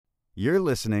You're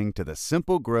listening to the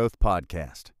Simple Growth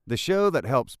Podcast, the show that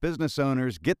helps business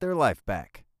owners get their life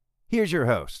back. Here's your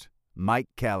host, Mike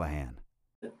Callahan.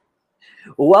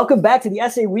 Well, welcome back to the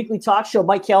SA Weekly Talk Show.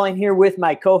 Mike Callahan here with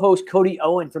my co-host, Cody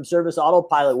Owen from Service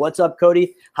Autopilot. What's up,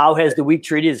 Cody? How has the week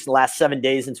treated us the last 7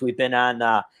 days since we've been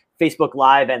on Facebook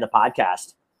Live and the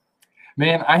podcast?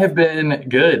 Man, I have been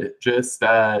good. Just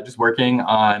working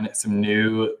on some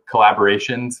new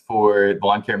collaborations for the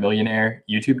Lawn Care Millionaire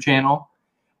YouTube channel.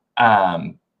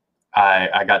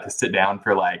 I got to sit down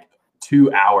for like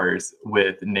 2 hours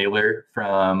with Naylor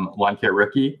from Lawn Care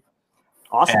Rookie.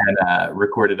 Awesome. And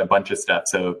recorded a bunch of stuff.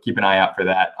 So keep an eye out for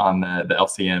that on the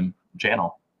LCM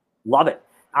channel. Love it.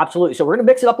 Absolutely. So we're going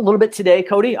to mix it up a little bit today,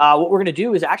 Cody. What we're going to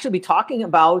do is actually be talking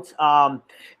about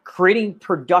creating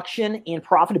production and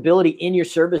profitability in your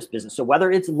service business. So whether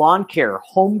it's lawn care,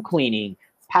 home cleaning,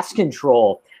 pest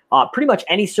control, pretty much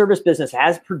any service business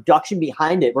has production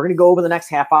behind it. We're going to go over the next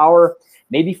half hour,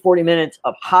 maybe 40 minutes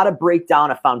of how to break down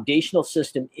a foundational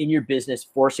system in your business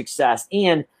for success,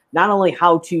 and not only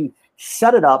how to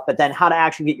set it up, but then how to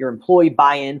actually get your employee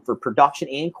buy-in for production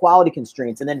and quality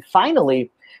constraints. And then finally,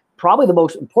 probably the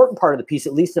most important part of the piece,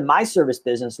 at least in my service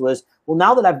business, was, well,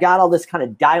 now that I've got all this kind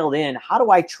of dialed in, how do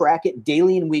I track it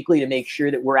daily and weekly to make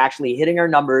sure that we're actually hitting our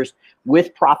numbers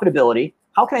with profitability?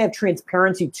 How can I have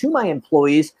transparency to my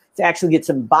employees to actually get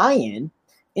some buy-in?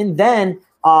 And then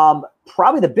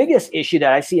probably the biggest issue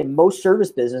that I see in most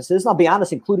service businesses, and I'll be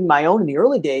honest, including my own in the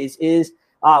early days, is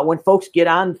when folks get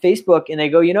on Facebook and they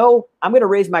go, you know, I'm going to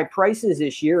raise my prices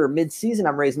this year, or mid-season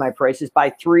I'm raising my prices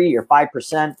by 3 or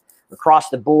 5% across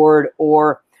the board,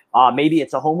 or maybe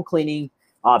it's a home cleaning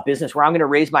business where I'm going to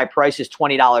raise my prices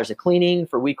 $20 a cleaning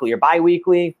for weekly or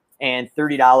biweekly, and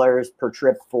 $30 per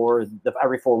trip for the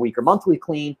every 4-week or monthly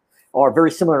clean. Or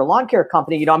very similar to lawn care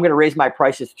company, you know, I'm going to raise my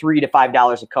prices $3 to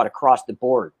 $5 a cut across the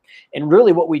board. And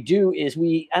really what we do is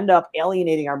we end up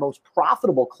alienating our most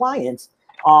profitable clients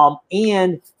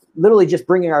and literally just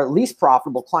bringing our least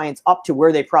profitable clients up to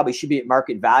where they probably should be at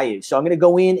market value. So I'm going to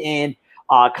go in and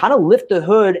kind of lift the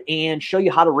hood and show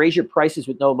you how to raise your prices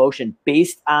with no emotion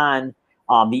based on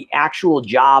the actual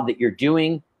job that you're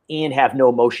doing and have no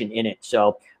emotion in it.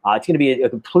 So it's going to be a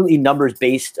completely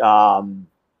numbers-based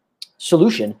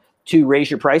solution to raise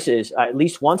your prices at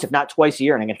least once, if not twice a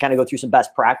year. And I'm going to kind of go through some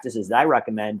best practices that I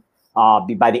recommend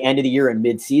by the end of the year and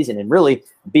mid-season. And really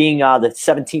being the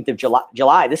 17th of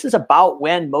July, this is about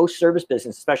when most service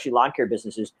businesses, especially lawn care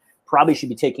businesses, probably should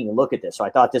be taking a look at this. So I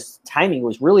thought this timing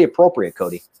was really appropriate,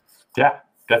 Cody. Yeah,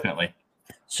 definitely.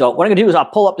 So what I'm going to do is I'll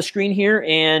pull up the screen here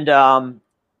and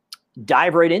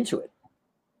dive right into it.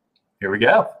 Here we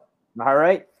go. All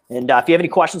right. And if you have any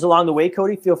questions along the way,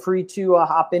 Cody, feel free to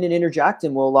hop in and interject.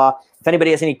 And we'll, if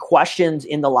anybody has any questions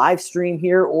in the live stream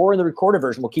here or in the recorded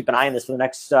version, we'll keep an eye on this for the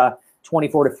next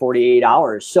 24 to 48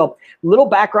 hours. So little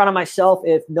background on myself,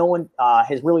 if no one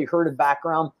has really heard of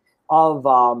background of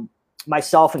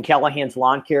myself and Callahan's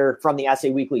Lawn Care from the SA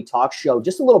Weekly Talk Show.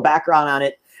 Just a little background on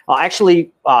it.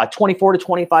 Actually, 24 to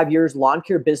 25 years, lawn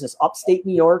care business, upstate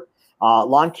New York,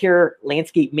 lawn care,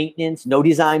 landscape maintenance, no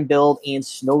design build, and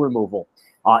snow removal.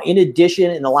 In addition,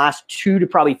 in the last 2 to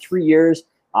probably 3 years,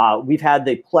 we've had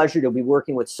the pleasure to be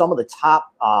working with some of the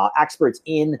top experts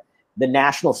in the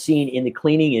national scene in the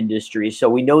cleaning industry. So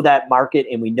we know that market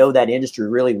and we know that industry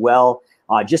really well.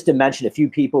 Just to mention a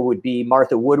few people would be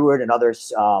Martha Woodward, another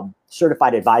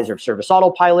certified advisor of Service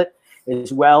Autopilot,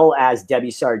 as well as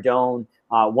Debbie Sardone,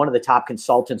 one of the top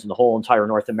consultants in the whole entire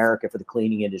North America for the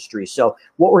cleaning industry. So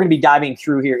what we're going to be diving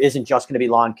through here isn't just going to be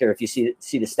lawn care. If you see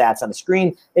the stats on the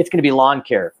screen, it's going to be lawn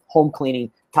care, home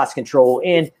cleaning, pest control,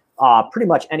 and pretty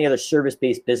much any other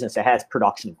service-based business that has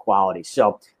production and quality.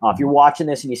 So if you're watching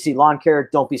this and you see lawn care,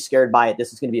 don't be scared by it.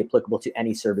 This is going to be applicable to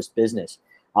any service business.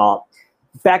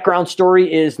 Background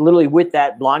story is literally with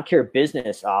that lawn care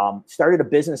business. Started a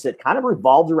business that kind of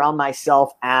revolved around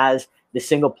myself as the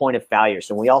single point of failure.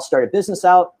 So when we all start a business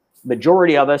out,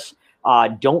 majority of us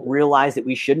don't realize that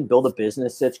we shouldn't build a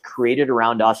business that's created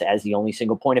around us as the only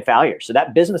single point of failure. So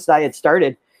that business that I had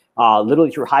started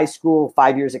literally through high school,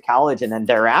 5 years of college, and then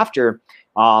thereafter,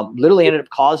 literally ended up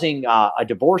causing a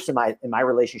divorce in my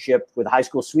relationship with a high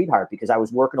school sweetheart because I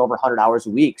was working over 100 hours a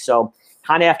week. So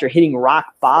kind of after hitting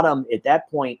rock bottom at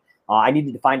that point, I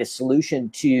needed to find a solution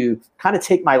to kind of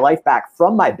take my life back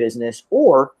from my business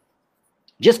or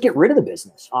just get rid of the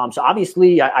business. So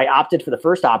obviously I opted for the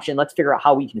first option. Let's figure out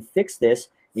how we can fix this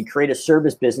and create a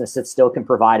service business that still can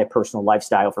provide a personal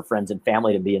lifestyle for friends and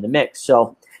family to be in the mix.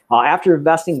 So after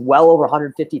investing well over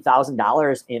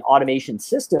 $150,000 in automation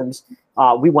systems,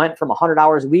 we went from 100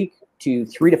 hours a week to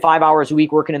 3 to 5 hours a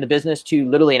week working in the business to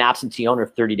literally an absentee owner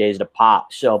of 30 days at a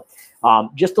pop. So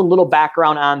just a little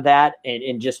background on that,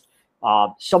 and just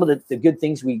some of the good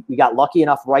things we got lucky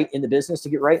enough right in the business to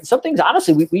get right. And some things,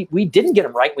 honestly, we didn't get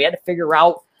them right. We had to figure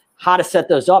out how to set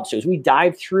those up. So as we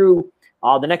dive through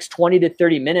the next 20 to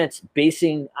 30 minutes,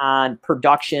 basing on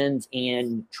productions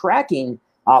and tracking,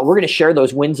 we're going to share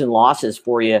those wins and losses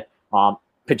for you,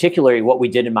 particularly what we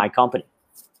did in my company.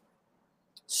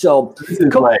 So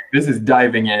this is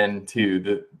diving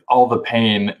into all the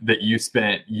pain that you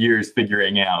spent years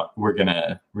figuring out. We're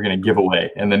gonna give away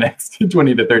in the next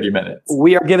 20 to 30 minutes.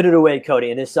 We are giving it away,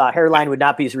 Cody. And this hairline would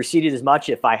not be as receded as much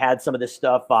if I had some of this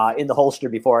stuff in the holster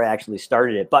before I actually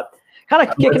started it. But kind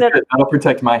of kicking it. That'll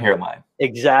protect my hairline.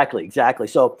 Exactly.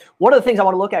 So one of the things I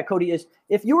want to look at, Cody, is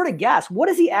if you were to guess, what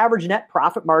is the average net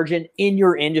profit margin in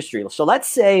your industry? So let's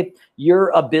say you're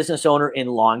a business owner in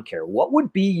lawn care. What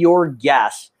would be your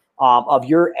guess of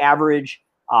your average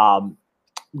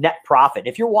net profit?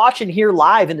 If you're watching here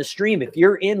live in the stream, if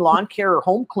you're in lawn care or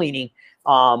home cleaning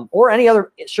or any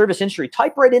other service industry,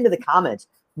 type right into the comments.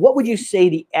 What would you say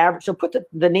the average? So put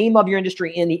the name of your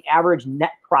industry in the average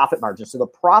net profit margin. So the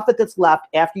profit that's left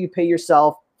after you pay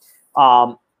yourself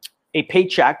a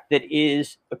paycheck that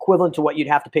is equivalent to what you'd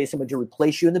have to pay someone to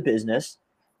replace you in the business,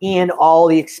 and all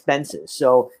the expenses.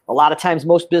 So a lot of times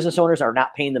most business owners are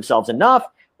not paying themselves enough,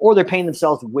 or they're paying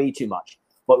themselves way too much.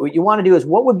 But what you want to do is,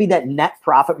 what would be that net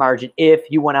profit margin if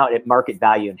you went out at market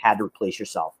value and had to replace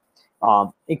yourself?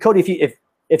 And Cody,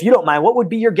 if you don't mind, what would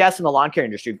be your guess in the lawn care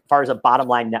industry as far as a bottom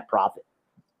line net profit?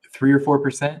 3 or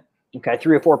 4%. Okay,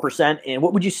 3 or 4%. And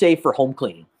what would you say for home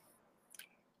cleaning?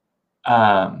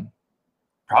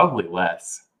 Probably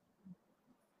less.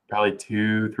 Probably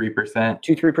 2-3%.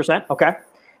 2-3%. Okay.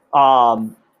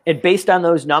 And based on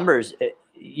those numbers,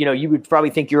 you would probably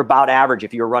think you're about average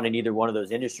if you were running either one of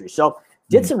those industries. So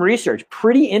did some research,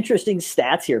 pretty interesting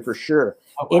stats here for sure.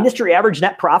 Oh, wow. Industry average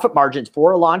net profit margins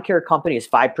for a lawn care company is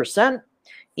 5%,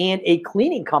 and a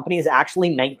cleaning company is actually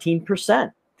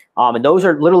 19%. And those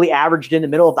are literally averaged in the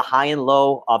middle of the high and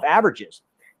low of averages.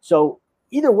 So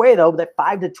either way, though, that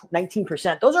 5 to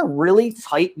 19%, those are really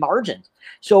tight margins.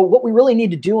 So what we really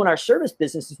need to do in our service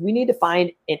business is we need to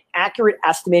find an accurate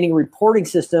estimating reporting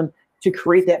system to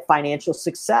create that financial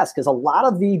success. Because a lot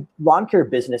of the lawn care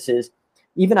businesses,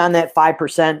 even on that 5%,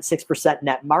 6%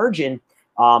 net margin,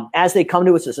 as they come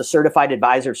to us as a certified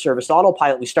advisor of Service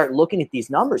Autopilot, we start looking at these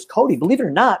numbers. Cody, believe it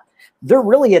or not, they're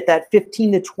really at that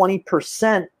 15 to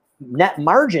 20% net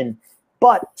margin.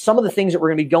 But some of the things that we're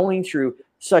going to be going through,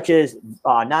 such as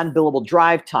non-billable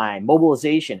drive time,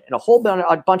 mobilization, and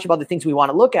a bunch of other things we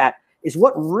want to look at, is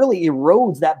what really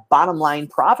erodes that bottom line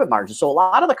profit margin. So a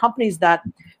lot of the companies that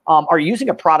are using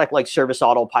a product like Service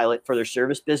Autopilot for their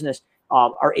service business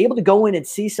are able to go in and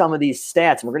see some of these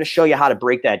stats. And we're going to show you how to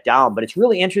break that down. But it's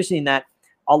really interesting that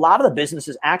a lot of the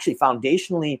businesses actually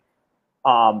foundationally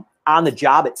on the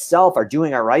job itself are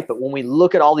doing all right. But when we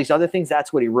look at all these other things,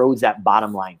 that's what erodes that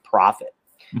bottom line profit.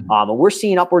 Mm-hmm. And we're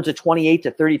seeing upwards of 28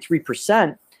 to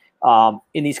 33%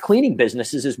 in these cleaning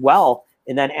businesses as well.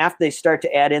 And then after they start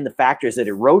to add in the factors that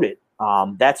erode it,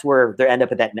 that's where they end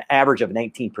up at that average of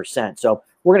 19%. So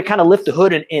we're going to kind of lift the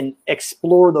hood and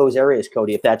explore those areas,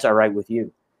 Cody, if that's all right with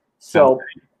you. So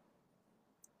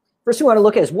first thing we want to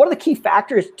look at is, what are the key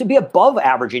factors to be above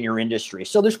average in your industry?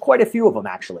 So there's quite a few of them,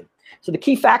 actually. So the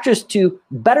key factors to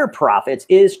better profits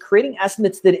is creating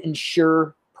estimates that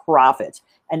ensure profits.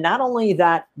 And not only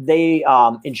that they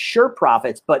ensure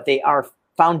profits, but they are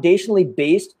foundationally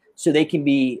based so they can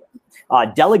be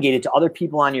delegated to other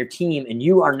people on your team, and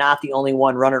you are not the only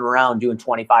one running around doing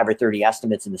 25 or 30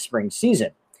 estimates in the spring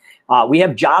season. We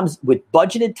have jobs with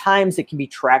budgeted times that can be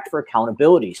tracked for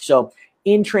accountability. So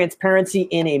in transparency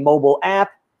in a mobile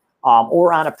app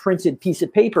or on a printed piece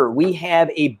of paper, we have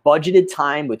a budgeted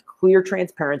time with clear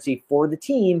transparency for the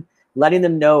team, letting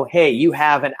them know, hey, you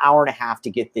have an hour and a half to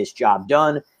get this job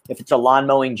done. If it's a lawn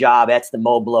mowing job, that's the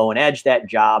mow, blow, and edge that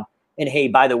job. And hey,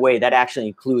 by the way, that actually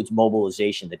includes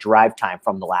mobilization, the drive time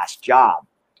from the last job.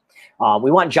 We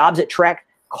want jobs that track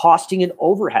costing and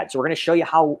overhead. So we're going to show you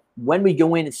how, when we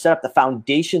go in and set up the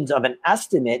foundations of an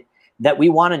estimate, that we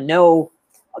want to know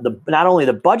not only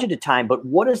the budgeted time, but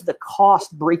what is the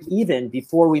cost break even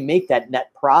before we make that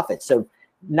net profit. So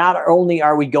not only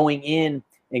are we going in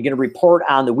and going to report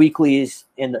on the weeklies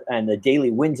and the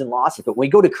daily wins and losses, but when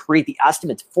we go to create the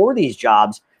estimates for these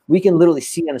jobs, we can literally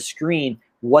see on the screen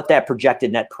what that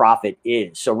projected net profit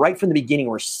is. So right from the beginning,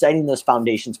 we're setting those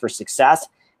foundations for success,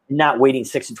 not waiting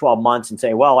 6 to 12 months and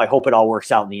saying, well, I hope it all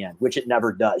works out in the end, which it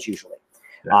never does usually.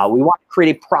 Yeah. We want to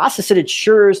create a process that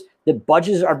ensures that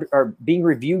budgets are being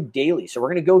reviewed daily. So we're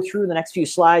going to go through the next few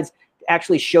slides to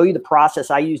actually show you the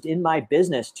process I used in my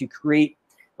business to create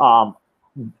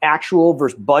actual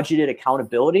versus budgeted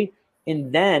accountability,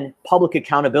 and then public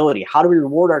accountability. How do we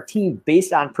reward our team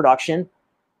based on production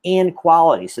and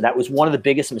quality? So that was one of the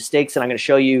biggest mistakes that I'm going to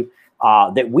show you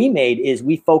that we made, is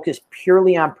we focused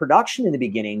purely on production in the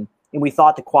beginning, and we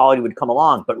thought the quality would come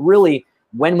along. But really,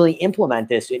 when we implement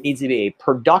this, it needs to be a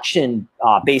production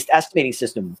based estimating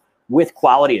system with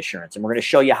quality assurance. And we're going to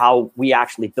show you how we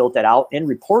actually built that out and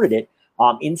reported it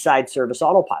inside Service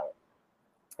Autopilot.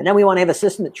 And then we want to have a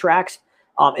system that tracks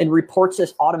and reports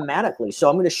this automatically. So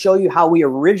I'm going to show you how we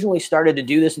originally started to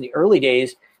do this in the early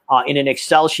days in an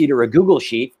Excel sheet or a Google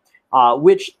sheet,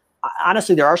 which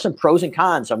honestly, there are some pros and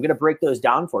cons. So I'm going to break those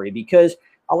down for you, because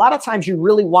a lot of times you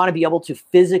really want to be able to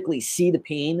physically see the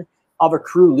pain of a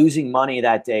crew losing money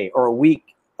that day, or a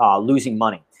week losing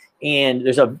money. And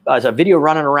there's a video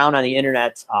running around on the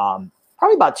internet,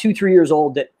 probably about 2-3 years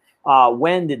old, that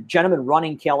when the gentleman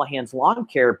running Callahan's Lawn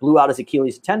Care blew out his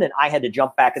Achilles tendon, I had to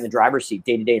jump back in the driver's seat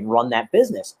day to day and run that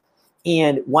business.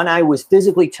 And when I was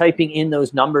physically typing in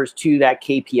those numbers to that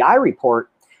KPI report,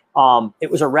 it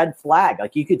was a red flag.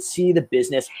 Like, you could see the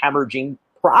business hemorrhaging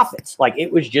profits. Like,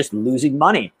 it was just losing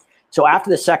money. So after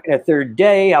the second or third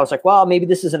day, I was like, well, maybe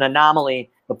this is an anomaly.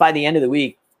 But by the end of the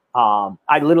week,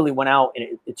 I literally went out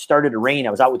and it started to rain.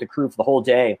 I was out with the crew for the whole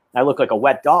day. I looked like a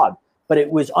wet dog. But it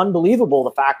was unbelievable,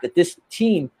 the fact that this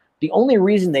team, the only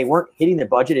reason they weren't hitting their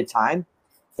budgeted time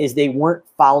is they weren't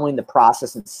following the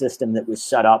process and system that was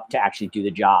set up to actually do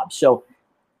the job. So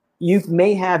you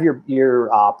may have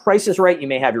your prices right. You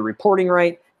may have your reporting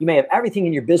right. You may have everything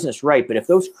in your business right. But if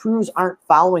those crews aren't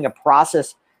following a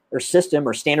process or system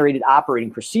or standard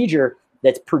operating procedure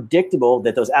that's predictable,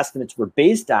 that those estimates were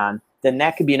based on, then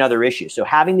that could be another issue. So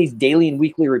having these daily and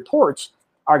weekly reports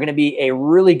are going to be a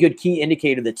really good key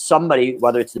indicator that somebody,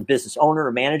 whether it's the business owner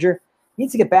or manager,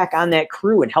 needs to get back on that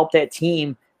crew and help that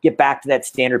team get back to that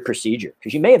standard procedure.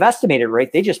 Because you may have estimated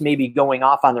right, they just may be going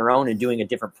off on their own and doing a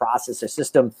different process or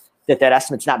system that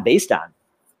estimate's not based on.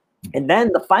 And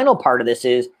then the final part of this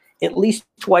is, at least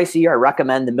twice a year, I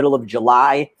recommend the middle of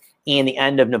July and the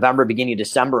end of November, beginning of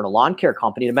December, in a lawn care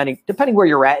company, depending where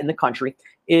you're at in the country,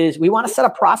 is we want to set a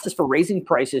process for raising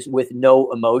prices with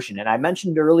no emotion. And I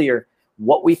mentioned earlier,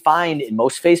 what we find in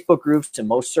most Facebook groups and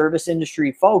most service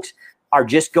industry folks are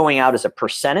just going out as a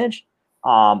percentage,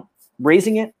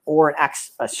 raising it, or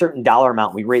a certain dollar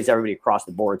amount. We raise everybody across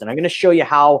the boards. And I'm going to show you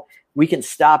how we can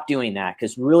stop doing that,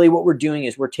 because really what we're doing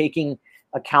is we're taking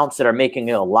accounts that are making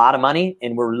a lot of money,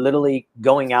 and we're literally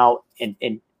going out and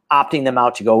opting them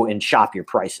out to go and shop your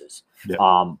prices.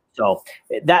 Yeah. So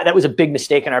that was a big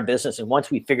mistake in our business. And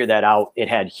once we figured that out, it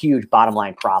had huge bottom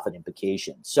line profit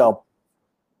implications. So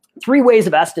 3 ways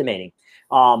of estimating.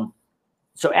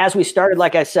 So as we started,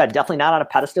 like I said, definitely not on a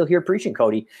pedestal here preaching,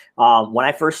 Cody. When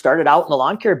I first started out in the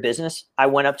lawn care business, I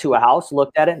went up to a house,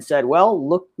 looked at it, and said,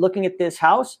 well, looking at this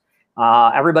house,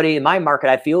 everybody in my market,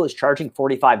 I feel, is charging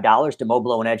 $45 to mow,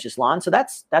 blow, and edge this lawn. So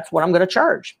that's what I'm going to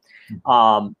charge.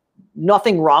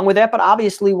 Nothing wrong with that. But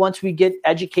obviously, once we get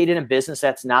educated in business,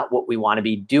 that's not what we want to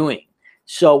be doing.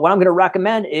 So what I'm going to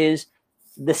recommend is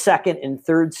the second and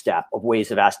third step of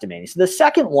ways of estimating. So the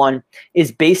second one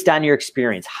is based on your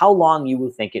experience, how long you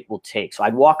will think it will take. So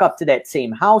I'd walk up to that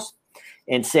same house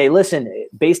and say, listen,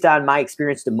 based on my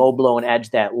experience to mow, blow, and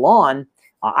edge that lawn,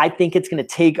 I think it's going to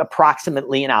take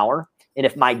approximately an hour. And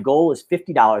if my goal is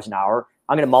 $50 an hour,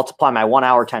 I'm going to multiply my 1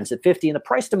 hour times the 50, and the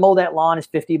price to mow that lawn is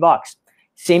 $50.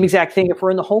 Same exact thing if we're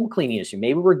in the home cleaning industry.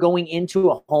 Maybe we're going into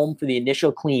a home for the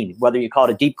initial clean, whether you call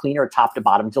it a deep clean or a top to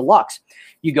bottom deluxe.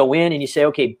 You go in and you say,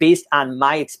 okay, based on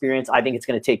my experience, I think it's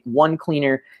going to take one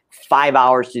cleaner 5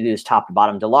 hours to do this top to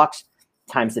bottom deluxe,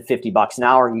 times the $50 an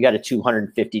hour. You got a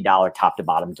 $250 top to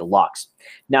bottom deluxe.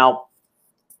 Now,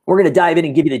 we're going to dive in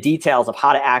and give you the details of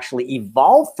how to actually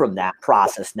evolve from that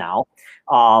process now.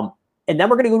 And then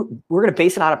we're going to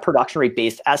base it on a production rate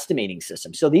based estimating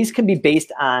system. So these can be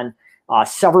based on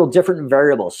several different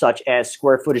variables, such as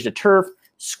square footage of turf,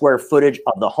 square footage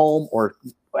of the home, or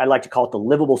I like to call it the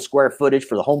livable square footage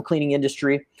for the home cleaning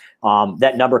industry.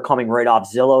 That number coming right off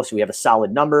Zillow, so we have a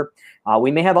solid number.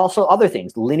 We may have also other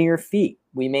things, linear feet.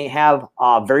 We may have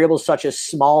variables such as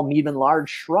small, medium, and large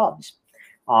shrubs.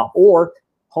 Or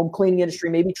home cleaning industry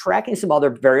may be tracking some other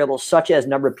variables, such as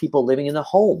number of people living in the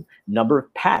home, number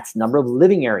of pets, number of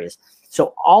living areas.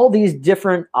 So all these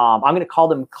different, I'm going to call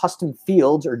them custom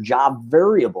fields or job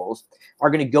variables, are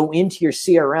going to go into your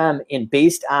CRM, and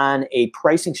based on a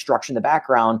pricing structure in the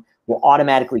background, will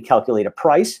automatically calculate a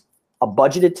price, a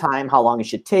budgeted time, how long it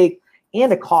should take,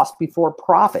 and a cost before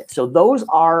profit. So those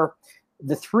are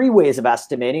the 3 ways of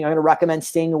estimating. I'm going to recommend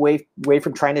staying away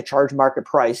from trying to charge market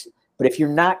price. But if you're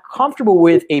not comfortable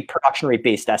with a production rate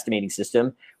based estimating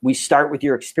system, we start with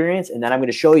your experience. And then I'm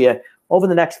going to show you over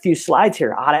the next few slides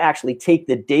here how to actually take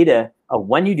the data of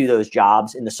when you do those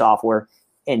jobs in the software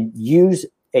and use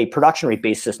a production rate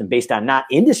based system based on not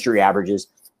industry averages,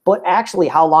 but actually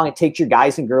how long it takes your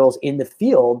guys and girls in the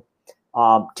field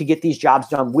to get these jobs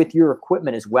done with your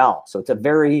equipment as well. So it's a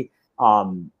very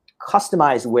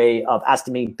customized way of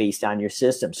estimating based on your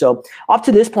system. So up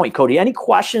to this point, Cody, any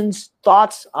questions,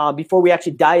 thoughts before we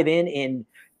actually dive in and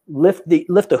lift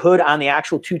the hood on the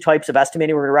actual two types of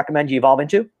estimating we're going to recommend you evolve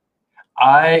into?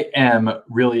 I am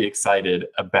really excited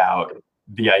about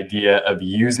the idea of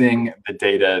using the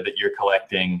data that you're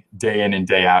collecting day in and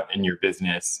day out in your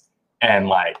business and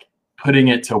like putting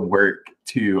it to work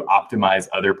to optimize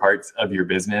other parts of your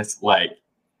business. Like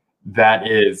that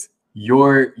is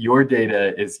your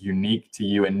data is unique to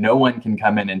you, and no one can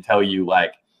come in and tell you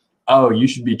like, oh, you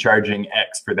should be charging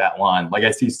X for that lawn. Like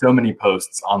I see so many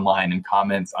posts online and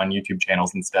comments on YouTube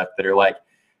channels and stuff that are like,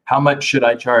 how much should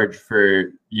I charge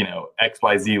for,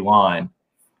 XYZ lawn?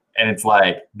 And it's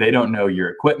like, they don't know your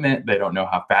equipment. They don't know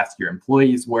how fast your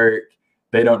employees work.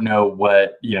 They don't know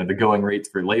what, the going rates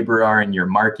for labor are in your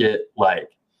market, like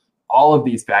all of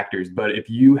these factors. But if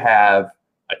you have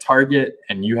a target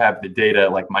and you have the data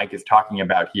like Mike is talking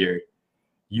about here,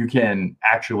 you can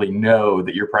actually know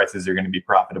that your prices are going to be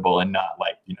profitable and not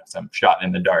like, some shot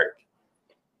in the dark.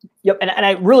 Yep. And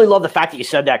I really love the fact that you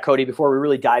said that, Cody, before we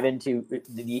really dive into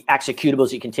the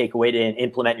executables you can take away to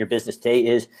implement in your business today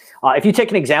is if you take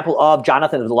an example of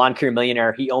Jonathan of the Lawn Care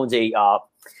Millionaire, he owns a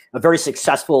very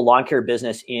successful lawn care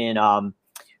business in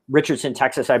Richardson,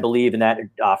 Texas, I believe, in that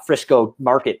Frisco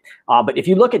market. But if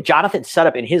you look at Jonathan's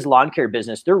setup in his lawn care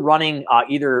business, they're running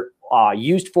either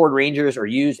used Ford Rangers or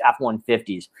used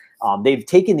F-150s. They've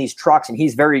taken these trucks and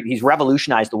he's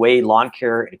revolutionized the way lawn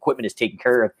care and equipment is taken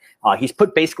care of. He's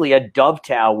put basically a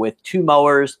dovetail with 2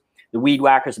 mowers, the weed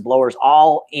whackers, the blowers,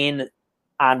 all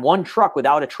on one truck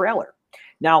without a trailer.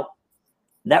 Now,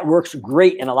 that works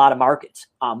great in a lot of markets.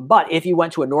 But if you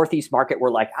went to a Northeast market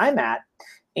where like I'm at,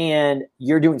 and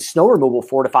you're doing snow removal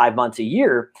 4 to 5 months a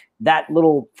year, that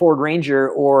little Ford Ranger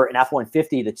or an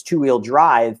F-150 that's 2-wheel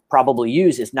drive probably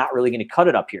used is not really going to cut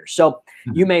it up here. So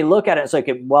you may look at it as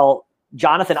like, well,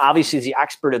 Jonathan obviously is the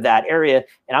expert of that area,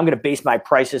 and I'm going to base my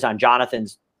prices on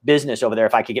Jonathan's business over there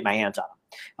if I could get my hands on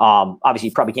them. Obviously,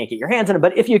 you probably can't get your hands on it,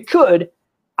 but if you could,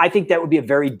 I think that would be a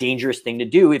very dangerous thing to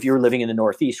do if you're living in the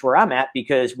Northeast where I'm at,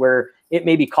 because where it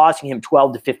may be costing him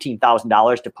 $12,000 to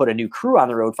 $15,000 to put a new crew on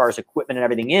the road as far as equipment and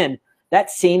everything in, that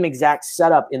same exact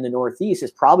setup in the Northeast is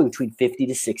probably between $50,000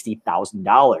 to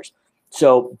 $60,000.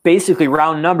 So basically,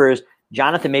 round numbers,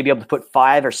 Jonathan may be able to put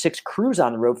 5 or 6 crews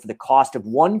on the road for the cost of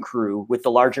one crew with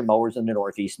the larger mowers in the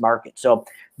Northeast market. So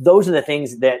those are the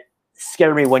things that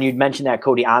scare me when you mentioned that,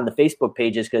 Cody, on the Facebook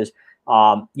pages, because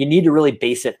you need to really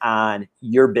base it on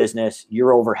your business,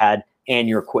 your overhead, and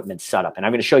your equipment setup. And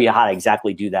I'm going to show you how to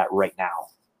exactly do that right now.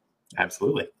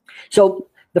 Absolutely. So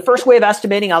the first way of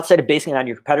estimating outside of basing it on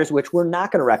your competitors, which we're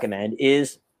not going to recommend,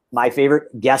 is my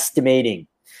favorite, guesstimating.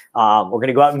 We're going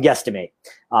to go out and guesstimate.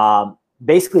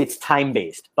 Basically, it's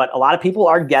time-based, but a lot of people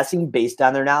are guessing based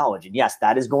on their knowledge. And yes,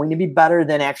 that is going to be better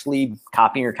than actually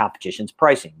copying your competition's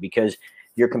pricing, because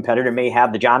your competitor may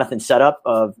have the Jonathan setup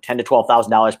of $10,000 to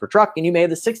 $12,000 per truck, and you may have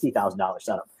the $60,000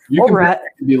 setup. You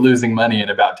could be losing money and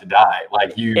about to die.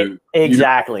 Like you.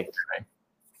 Exactly.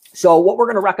 So what we're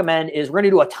going to recommend is we're going to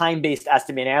do a time-based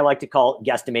estimating. I like to call it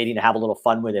guesstimating to have a little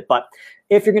fun with it. But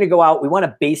if you're going to go out, we want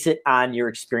to base it on your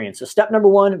experience. So step number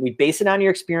 1, we base it on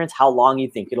your experience, how long you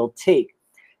think it'll take.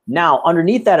 Now,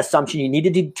 underneath that assumption, you need to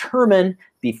determine,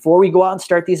 before we go out and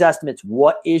start these estimates,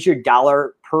 what is your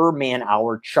dollar per man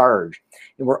hour charge?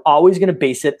 And we're always going to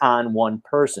base it on one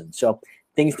person. So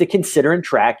things to consider and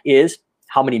track is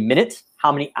how many minutes,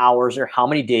 how many hours, or how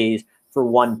many days for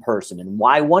one person. And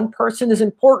why one person is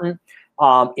important,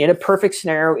 in a perfect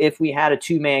scenario, if we had a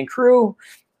 2-man crew,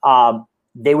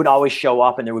 they would always show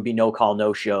up and there would be no call,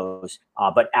 no shows.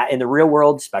 But in the real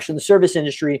world, especially in the service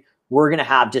industry, we're going to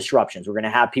have disruptions. We're going to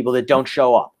have people that don't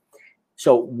show up.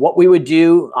 So what we would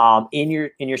do in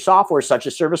your software, such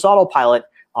as Service Autopilot,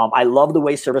 I love the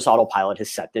way Service Autopilot has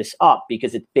set this up,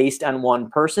 because it's based on one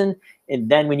person. And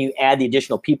then when you add the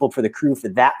additional people for the crew for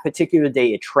that particular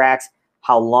day, it tracks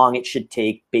how long it should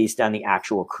take based on the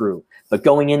actual crew. But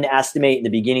going in to estimate in the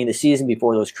beginning of the season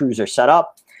before those crews are set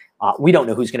up, we don't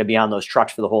know who's going to be on those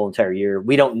trucks for the whole entire year.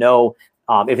 We don't know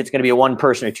if it's going to be a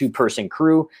 1-person or 2-person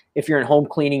crew. If you're in home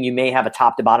cleaning, you may have a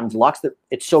top to bottom deluxe that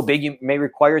it's so big you may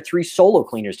require 3 solo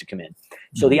cleaners to come in.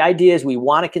 So the idea is we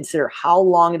want to consider how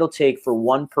long it'll take for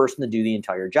one person to do the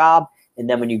entire job. And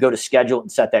then when you go to schedule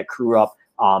and set that crew up,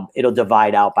 it'll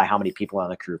divide out by how many people are on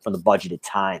the crew from the budgeted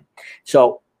time.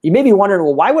 So you may be wondering,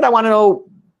 well, why would I want to know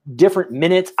different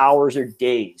minutes, hours, or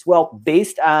days? Well,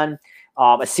 based on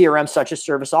a CRM such as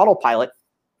Service Autopilot,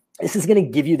 this is going to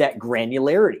give you that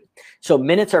granularity. So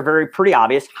minutes are pretty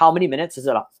obvious. How many minutes is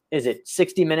it? Is it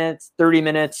 60 minutes, 30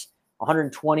 minutes,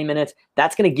 120 minutes?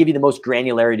 That's going to give you the most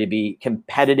granularity to be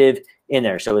competitive in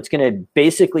there. So it's going to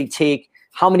basically take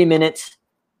how many minutes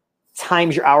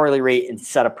times your hourly rate and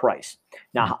set a price.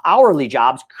 Now, hourly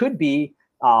jobs could be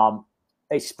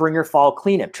a spring or fall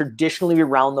cleanup. Traditionally, we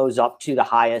round those up to the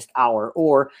highest hour,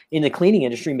 or in the cleaning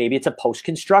industry, maybe it's a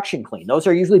post-construction clean. Those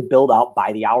are usually billed out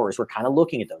by the hours. We're kind of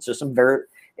looking at those. So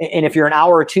and if you're an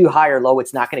hour or two high or low,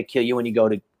 it's not going to kill you when you go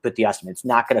to put the estimate. It's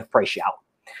not going to price you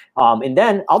out. And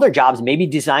then other jobs, maybe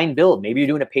design build. Maybe you're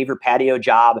doing a paver patio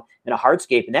job and a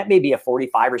hardscape, and that may be a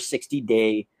 45 or 60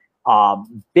 day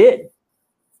bid.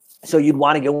 So you'd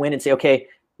want to go in and say, okay,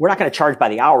 we're not going to charge by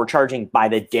the hour, we're charging by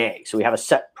the day. So we have a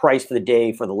set price for the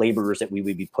day for the laborers that we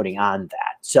would be putting on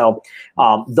that. So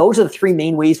those are the three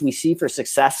main ways we see for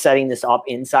success setting this up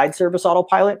inside Service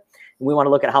Autopilot. And we want to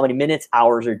look at how many minutes,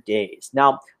 hours, or days.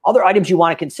 Now, other items you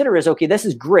want to consider is, okay, this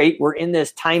is great. We're in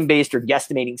this time-based or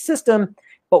guesstimating system,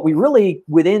 but we really,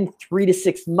 within 3 to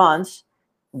 6 months,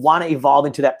 want to evolve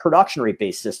into that production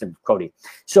rate-based system, Cody.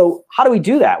 So how do we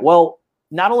do that? Well,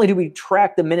 not only do we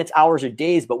track the minutes, hours, or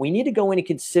days, but we need to go in and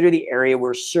consider the area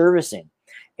we're servicing.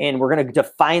 And we're going to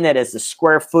define that as the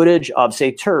square footage of,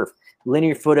 say, turf,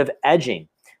 linear foot of edging,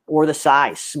 or the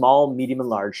size, small, medium, and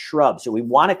large shrubs. So we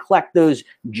want to collect those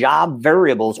job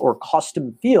variables or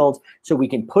custom fields so we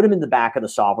can put them in the back of the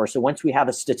software. So once we have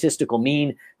a statistical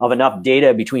mean of enough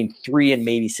data between 3 and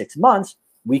maybe 6 months,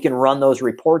 we can run those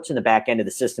reports in the back end of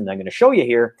the system that I'm going to show you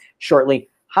here shortly,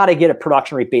 how to get a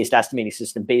production rate-based estimating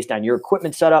system based on your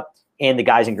equipment setup and the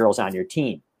guys and girls on your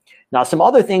team. Now, some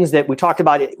other things that we talked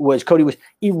about Cody, was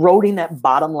eroding that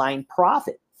bottom line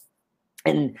profit.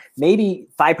 And maybe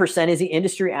 5% is the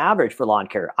industry average for lawn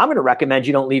care. I'm going to recommend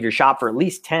you don't leave your shop for at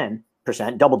least 10%,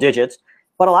 double digits.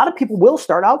 But a lot of people will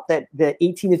start out that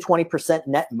 18 to 20%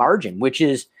 net margin, which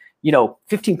is,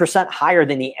 15% higher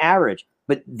than the average.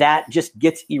 But that just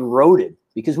gets eroded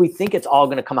because we think it's all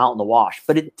going to come out in the wash,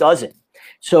 but it doesn't.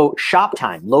 So shop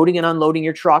time, loading and unloading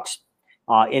your trucks.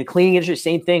 In cleaning industry,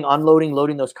 same thing, unloading,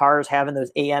 loading those cars, having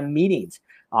those AM meetings.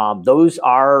 Those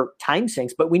are time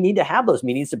sinks, but we need to have those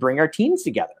meetings to bring our teams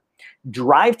together.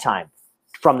 Drive time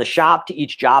from the shop to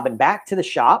each job and back to the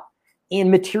shop, and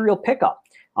material pickup.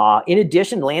 In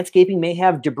addition, landscaping may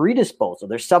have debris disposal.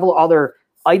 There's several other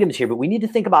items here, but we need to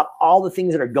think about all the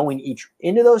things that are going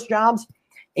into those jobs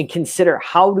and consider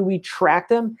how do we track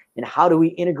them and how do we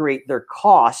integrate their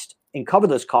cost and cover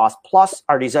those costs plus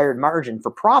our desired margin for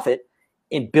profit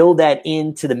and build that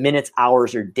into the minutes,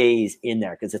 hours, or days in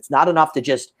there. Because it's not enough to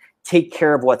just take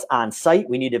care of what's on site.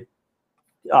 We need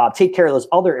to take care of those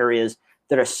other areas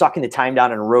that are sucking the time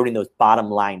down and eroding those bottom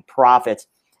line profits.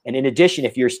 And in addition,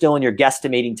 if you're still in your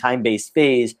guesstimating time-based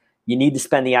phase, you need to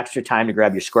spend the extra time to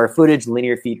grab your square footage,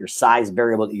 linear feet, or size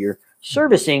variable that you're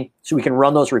servicing so we can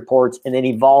run those reports and then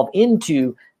evolve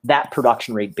into that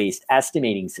production rate-based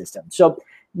estimating system. So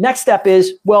next step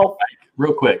is, well,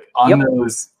 real quick on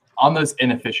those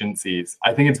inefficiencies,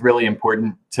 I think it's really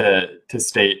important to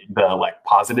state the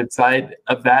positive side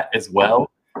of that as well,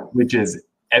 which is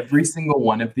every single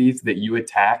one of these that you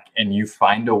attack and you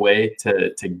find a way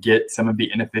to get some of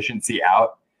the inefficiency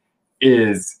out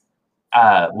is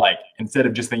instead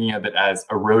of just thinking of it as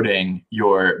eroding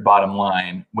your bottom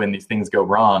line when these things go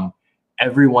wrong,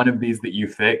 every one of these that you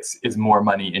fix is more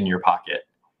money in your pocket.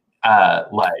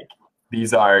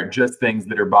 These are just things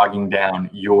that are bogging down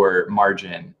your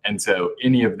margin. And so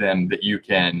any of them that you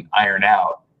can iron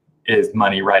out is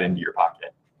money right into your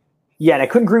pocket. Yeah, and I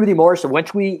couldn't agree with you more. So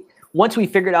once we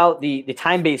figured out the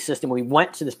time-based system, we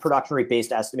went to this production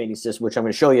rate-based estimating system, which I'm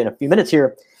going to show you in a few minutes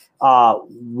here.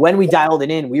 When we dialed it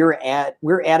in, we were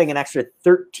adding an extra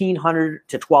 $1,300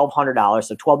 to $1,200,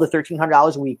 so $1,200 to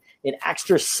 $1,300 a week in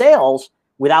extra sales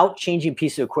without changing a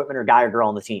piece of equipment or guy or girl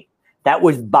on the team. That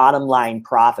was bottom line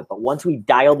profit. But once we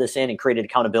dialed this in and created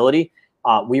accountability,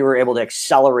 we were able to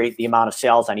accelerate the amount of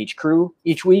sales on each crew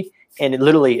each week. And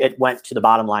it went to the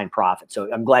bottom line profit.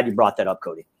 So I'm glad you brought that up,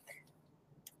 Cody.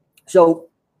 So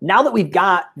now that we've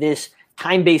got this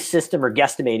time-based system or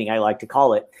guesstimating, I like to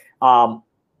call it,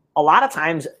 a lot of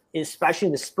times, especially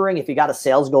in the spring, if you got a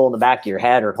sales goal in the back of your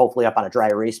head or hopefully up on a dry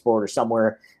erase board or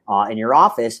somewhere in your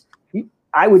office,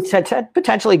 I would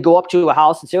potentially go up to a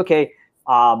house and say, okay,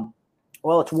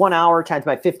 well, it's 1 hour times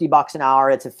by $50 an hour.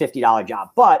 It's a $50 job.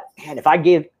 But man, if I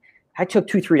took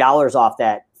 $2-3 off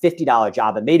that $50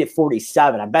 job and made it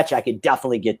 $47, I bet you I could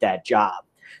definitely get that job.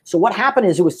 So what happened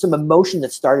is it was some emotion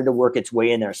that started to work its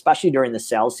way in there, especially during the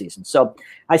sales season. So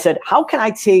I said, how can I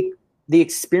take the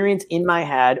experience in my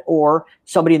head or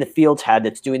somebody in the field's head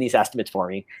that's doing these estimates for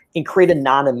me and create a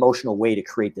non-emotional way to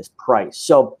create this price?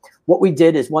 So what we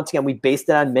did is, once again, we based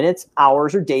it on minutes,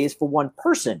 hours, or days for one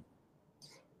person.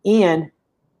 And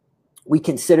we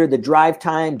considered the drive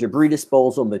time, debris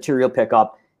disposal, material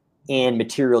pickup, and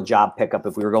material job pickup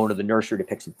if we were going to the nursery to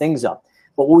pick some things up.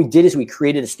 But what we did is we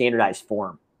created a standardized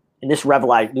form, and this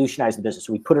revolutionized the business.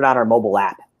 So we put it on our mobile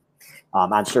app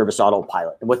on Service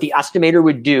Autopilot. And what the estimator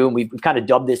would do, and we've kind of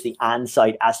dubbed this the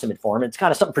on-site estimate form. It's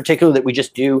kind of something particular that we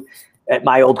just do at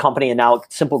my old company and now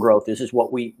at Simple Growth. This is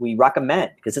what we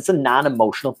recommend because it's a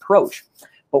non-emotional approach.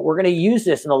 But we're going to use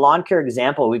this in the lawn care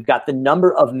example. We've got the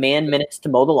number of man minutes to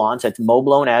mow the lawn, so it's mow,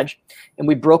 blown, edge. And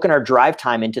we've broken our drive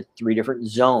time into 3 different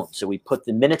zones. So we put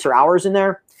the minutes or hours in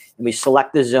there, and we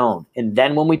select the zone. And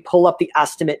then when we pull up the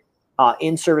estimate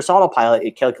in Service Autopilot,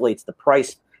 it calculates the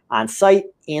price on site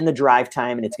and the drive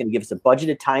time, and it's going to give us a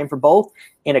budgeted time for both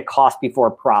and a cost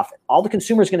before profit. All the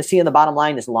consumer is going to see on the bottom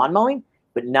line is lawn mowing,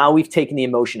 but now we've taken the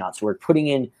emotion out. So we're putting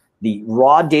in the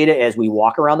raw data as we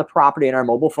walk around the property in our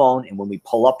mobile phone, and when we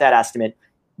pull up that estimate,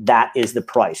 that is the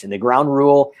price. And the ground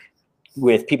rule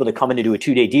with people that come in to do a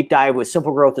 2-day deep dive with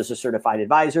Simple Growth as a certified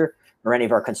advisor or any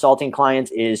of our consulting clients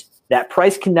is that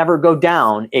price can never go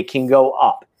down, it can go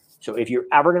up. So if you're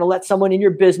ever going to let someone in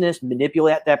your business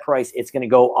manipulate that price, it's going to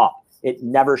go up. It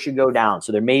never should go down.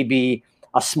 So there may be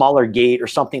a smaller gate or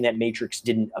something that Matrix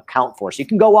didn't account for. So you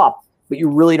can go up, but you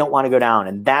really don't want to go down.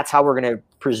 And that's how we're going to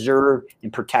preserve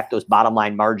and protect those bottom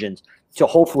line margins to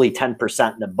hopefully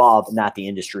 10% and above, not the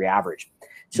industry average.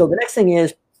 So the next thing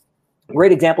is,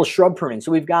 great example, shrub pruning.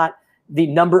 So we've got the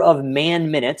number of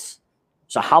man minutes.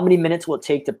 So how many minutes will it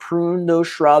take to prune those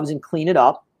shrubs and clean it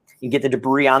up and get the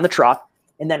debris on the truck?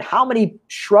 And then how many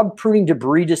shrub pruning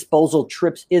debris disposal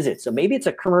trips is it? So maybe it's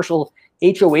a commercial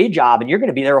HOA job and you're going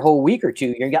to be there a whole week or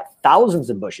two. You've got thousands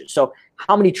of bushes. So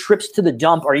how many trips to the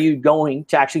dump are you going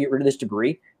to actually get rid of this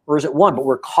debris? Or is it one? But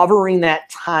we're covering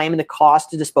that time and the cost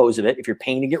to dispose of it if you're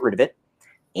paying to get rid of it.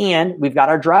 And we've got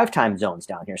our drive time zones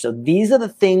down here. So these are the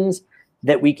things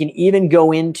that we can even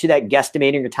go into that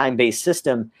guesstimating or time-based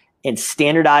system and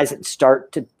standardize it and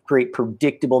start to create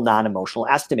predictable, non-emotional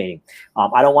estimating.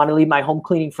 I don't want to leave my home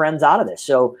cleaning friends out of this.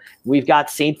 So we've got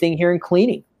same thing here in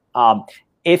cleaning.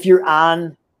 If you're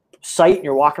on site and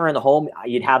you're walking around the home,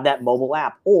 you'd have that mobile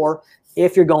app. Or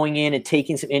if you're going in and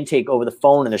taking some intake over the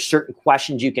phone and there's certain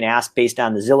questions you can ask based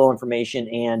on the Zillow information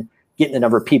and getting the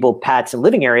number of people, pets, and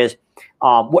living areas,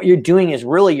 what you're doing is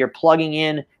really you're plugging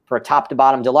in for a top to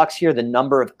bottom deluxe here, the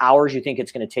number of hours you think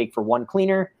it's going to take for one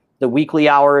cleaner, the weekly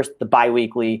hours, the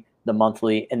biweekly, the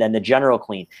monthly, and then the general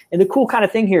clean. And the cool kind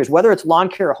of thing here is whether it's lawn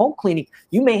care or home cleaning,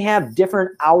 you may have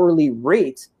different hourly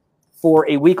rates for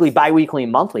a weekly, biweekly,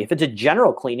 and monthly. If it's a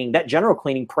general cleaning, that general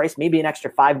cleaning price may be an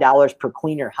extra $5 per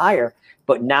cleaner higher,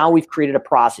 but now we've created a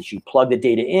process. You plug the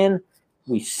data in,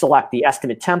 we select the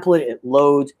estimate template, it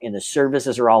loads, and the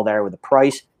services are all there with the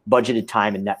price, budgeted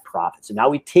time, and net profit. So now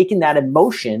we've taken that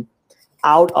emotion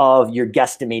out of your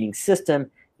guesstimating system,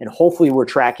 and hopefully we're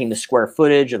tracking the square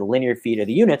footage or the linear feet of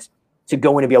the units to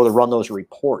go in and be able to run those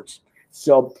reports.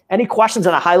 So any questions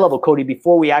on a high level, Cody,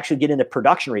 before we actually get into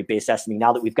production rate based estimating,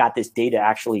 now that we've got this data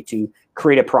actually to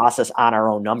create a process on our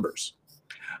own numbers?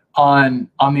 On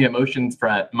the emotions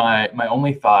front, my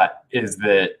only thought is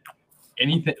that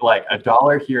anything like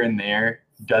 $1 here and there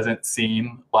doesn't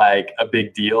seem like a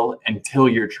big deal until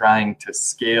you're trying to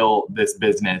scale this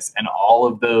business, and all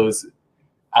of those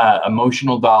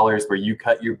emotional dollars where you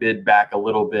cut your bid back a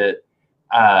little bit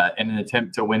in an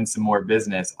attempt to win some more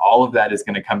business, all of that is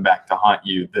going to come back to haunt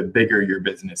you the bigger your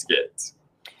business gets.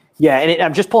 Yeah, and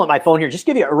I'm just pulling my phone here, just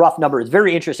give you a rough number. It's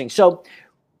very interesting. So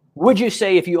would you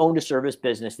say if you owned a service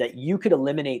business that you could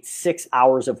eliminate 6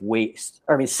 hours of waste,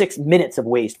 or 6 minutes of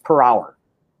waste per hour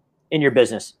in your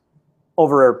business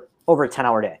over a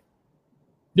 10-hour day?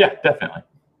 Yeah, definitely.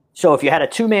 So if you had a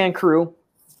 2-man crew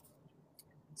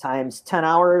times 10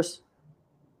 hours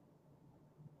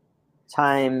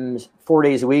times 4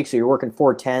 days a week, so you're working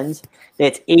 4 10s,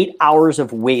 it's 8 hours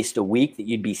of waste a week that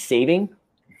you'd be saving.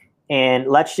 And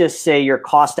let's just say your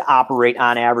cost to operate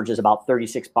on average is about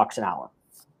 $36 an hour.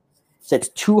 So it's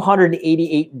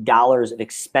 $288 of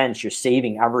expense you're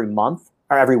saving every month,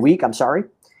 or every week, I'm sorry.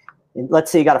 And let's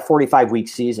say you got a 45-week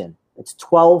season. It's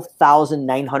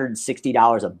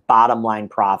 $12,960 of bottom line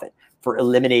profit for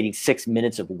eliminating 6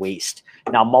 minutes of waste.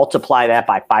 Now multiply that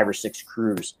by 5 or 6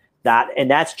 crews.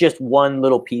 That's just one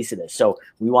little piece of this. So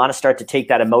we want to start to take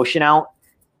that emotion out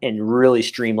and really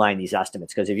streamline these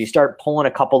estimates. Because if you start pulling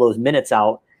a couple of those minutes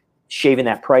out, shaving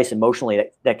that price emotionally,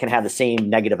 that can have the same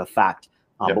negative effect.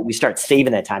 But we start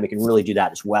saving that time, it can really do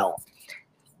that as well.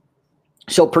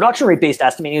 So production rate based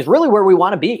estimating is really where we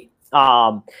want to be.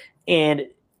 And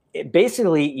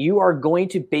basically, you are going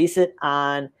to base it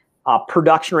on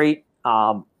production rate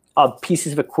of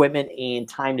pieces of equipment and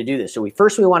time to do this. So we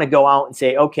want to go out and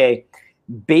say, okay,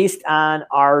 based on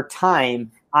our time,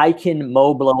 I can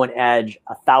mow, blow, and edge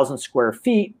 1,000 square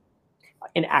feet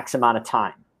in X amount of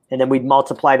time. And then we'd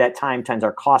multiply that time times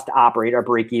our cost to operate, our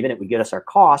break even. It would get us our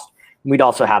cost. And we'd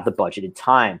also have the budgeted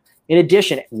time. In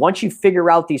addition, once you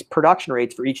figure out these production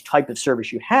rates for each type of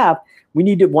service you have, we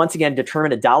need to once again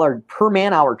determine $1 per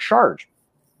man hour charge.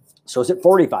 So is it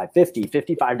 $45, $50,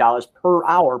 $55 per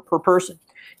hour per person?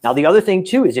 Now, the other thing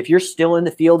too is if you're still in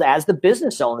the field as the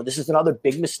business owner, this is another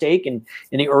big mistake. And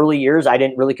in the early years, I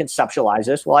didn't really conceptualize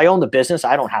this. Well, I own the business.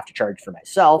 I don't have to charge for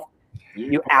myself.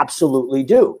 You absolutely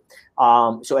do.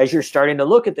 So as you're starting to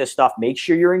look at this stuff, make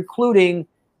sure you're including,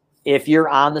 if you're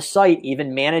on the site,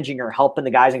 even managing or helping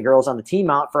the guys and girls on the team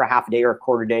out for a half a day or a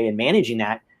quarter day and managing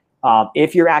that.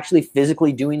 If you're actually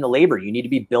physically doing the labor, you need to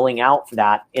be billing out for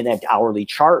that in that hourly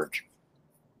charge.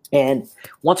 And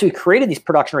once we've created these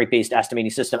production rate based estimating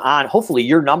system on, hopefully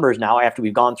your numbers now, after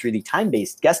we've gone through the time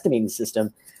based guesstimating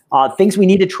system, things we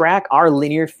need to track are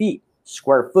linear feet,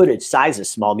 square footage, sizes,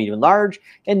 small, medium, and large,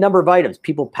 and number of items,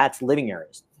 people, pets, living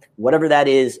areas, whatever that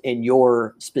is in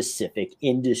your specific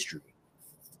industry.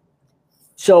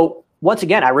 So once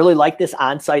again, I really like this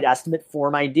on-site estimate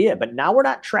form idea, but now we're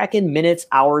not tracking minutes,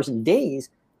 hours, and days.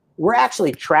 We're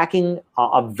actually tracking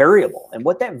a variable. And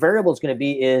what that variable is going to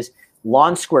be is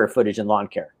lawn square footage and lawn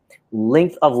care,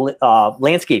 length of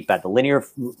landscape bed, the linear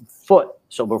foot.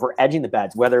 So if we're edging the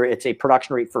beds, whether it's a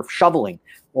production rate for shoveling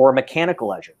or a mechanical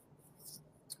edger.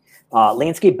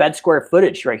 Landscape bed square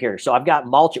footage right here. So I've got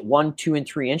mulch at 1, 2, and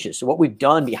 3 inches. So what we've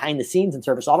done behind the scenes in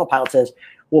Service Autopilot says,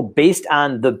 well, based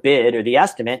on the bid or the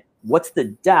estimate, what's the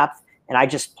depth? And I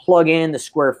just plug in the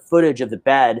square footage of the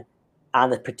bed on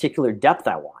the particular depth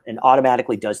I want and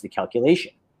automatically does the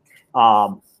calculation.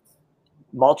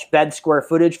 Mulch bed square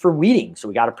footage for weeding. So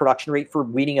we got a production rate for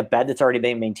weeding a bed that's already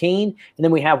been maintained. And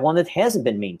then we have one that hasn't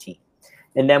been maintained.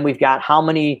 And then we've got how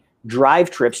many drive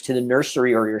trips to the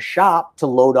nursery or your shop to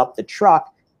load up the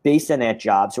truck based on that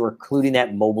job. So we're including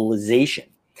that mobilization.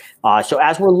 So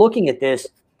as we're looking at this,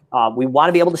 we want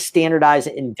to be able to standardize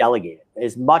it and delegate it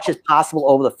as much as possible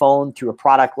over the phone through a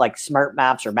product like Smart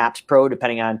Maps or Maps Pro,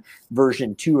 depending on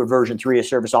version 2 or version 3 of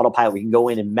Service Autopilot. We can go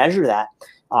in and measure that.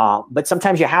 But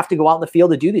sometimes you have to go out in the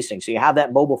field to do these things. So you have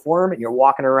that mobile form and you're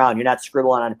walking around. You're not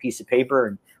scribbling on a piece of paper,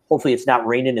 and hopefully it's not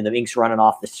raining and the ink's running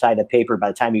off the side of the paper. By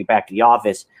the time you get back to the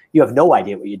office, you have no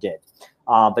idea what you did.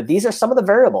 But these are some of the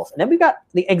variables. And then we've got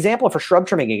the example for shrub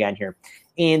trimming again here.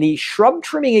 And the shrub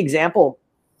trimming example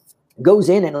goes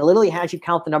in and it literally has you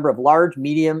count the number of large,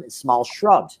 medium, and small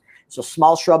shrubs. So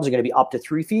small shrubs are going to be up to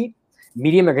 3 feet.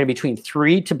 Medium are going to be between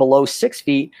 3 to below 6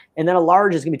 feet. And then a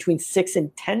large is going to be between 6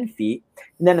 and 10 feet.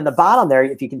 And then in the bottom there,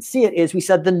 if you can see it, is we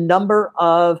said the number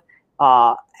of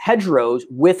hedgerows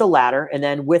with a ladder and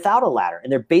then without a ladder.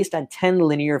 And they're based on 10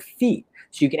 linear feet.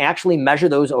 So you can actually measure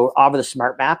those over the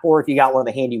Smart Map, or if you got one of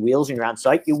the handy wheels and you're on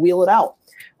site, you wheel it out.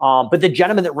 But the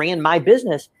gentleman that ran my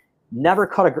business never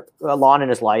cut a lawn in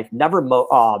his life, never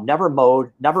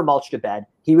mowed, never mulched a bed.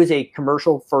 He was a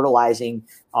commercial fertilizing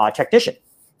technician,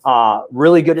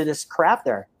 really good at his craft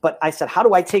there. But I said, how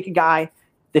do I take a guy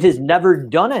that has never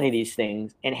done any of these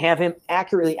things and have him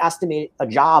accurately estimate a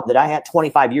job that I had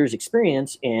 25 years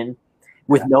experience in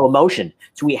with no emotion?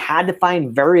 So we had to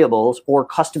find variables or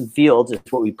custom fields, is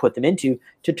what we put them into,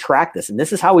 to track this. And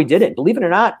this is how we did it. Believe it or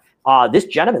not, this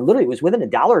gentleman literally was within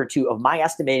 $1 or $2 of my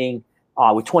estimating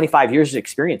with 25 years of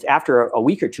experience after a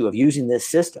week or two of using this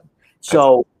system.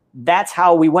 So that's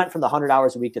how we went from the 100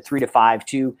 hours a week to 3 to 5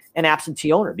 to an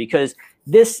absentee owner, because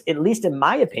this, at least in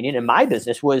my opinion, in my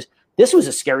business, this was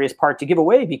the scariest part to give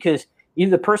away, because either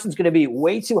the person's going to be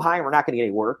way too high and we're not going to get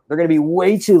any work. They're going to be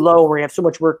way too low and we're going to have so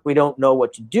much work we don't know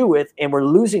what to do with and we're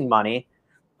losing money.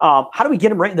 How do we get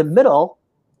them right in the middle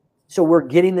so we're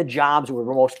getting the jobs where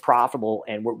we're most profitable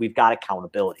and where we've got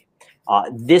accountability?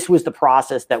 This was the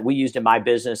process that we used in my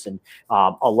business, and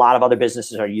a lot of other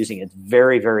businesses are using it. It's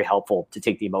very, very helpful to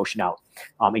take the emotion out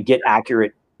and get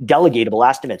accurate, delegatable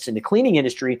estimates. In the cleaning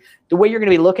industry, the way you're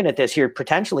going to be looking at this here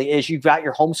potentially is you've got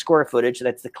your home square footage. So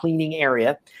that's the cleaning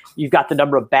area. You've got the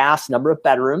number of baths, number of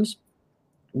bedrooms,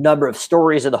 number of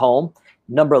stories of the home,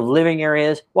 number of living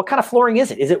areas. What kind of flooring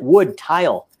is it? Is it wood,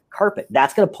 tile, carpet?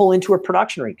 That's going to pull into a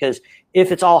production rate, because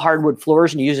if it's all hardwood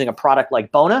floors and you're using a product like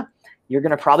Bona, you're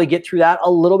going to probably get through that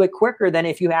a little bit quicker than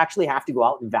if you actually have to go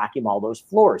out and vacuum all those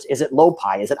floors. Is it low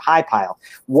pile? Is it high pile?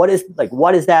 What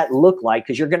does that look like?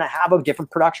 Because you're going to have a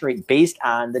different production rate based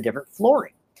on the different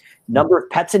flooring. Number of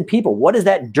pets and people. What is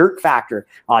that dirt factor?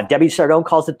 Debbie Sardone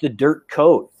calls it the dirt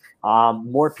code.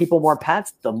 More people, more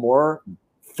pets, the more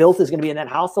filth is going to be in that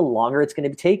house, the longer it's going to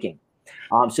be taking.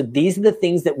 So these are the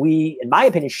things that we, in my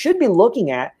opinion, should be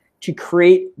looking at to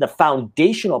create the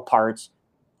foundational parts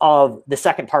of the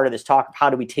second part of this talk of how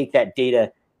do we take that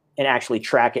data and actually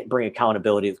track it, bring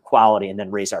accountability with quality, and then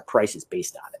raise our prices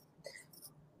based on it.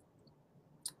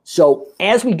 So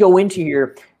as we go into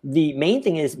here, the main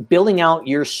thing is building out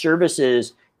your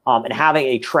services and having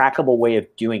a trackable way of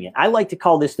doing it. I like to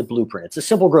call this the blueprint. It's a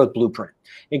simple growth blueprint.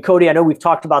 And Cody, I know we've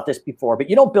talked about this before, but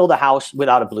you don't build a house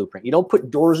without a blueprint. You don't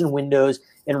put doors and windows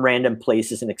in random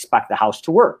places and expect the house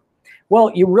to work.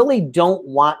 Well, you really don't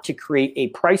want to create a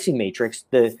pricing matrix,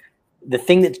 the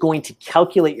thing that's going to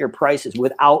calculate your prices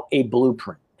without a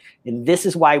blueprint. And this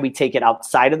is why we take it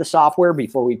outside of the software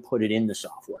before we put it in the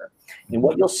software. And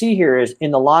what you'll see here is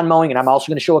in the lawn mowing, and I'm also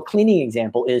going to show a cleaning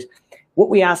example, is what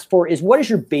we ask for is what is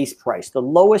your base price, the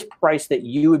lowest price that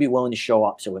you would be willing to show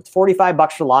up. So it's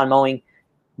 $45 for lawn mowing.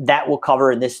 That will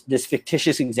cover, in this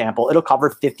fictitious example, it'll cover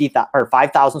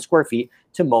 5,000 square feet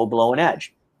to mow, blow, and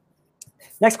edge.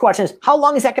 Next question is, how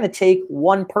long is that going to take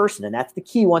one person? And that's the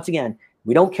key. Once again,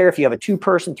 we don't care if you have a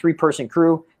 2-person, 3-person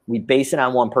crew. We base it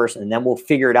on one person, and then we'll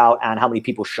figure it out on how many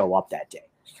people show up that day.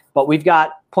 But we've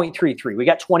got 0.33. We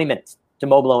got 20 minutes to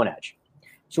mow, blow, and edge.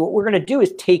 So what we're going to do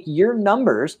is take your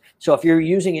numbers. So if you're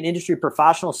using an industry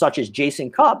professional such as Jason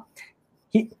Cupp,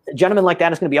 a gentleman like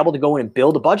that is going to be able to go in and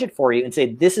build a budget for you and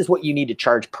say, this is what you need to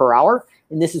charge per hour,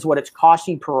 and this is what it's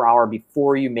costing per hour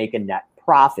before you make a net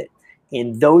profit.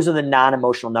 And those are the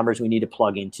non-emotional numbers we need to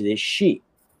plug into this sheet.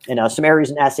 And some areas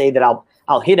in SA that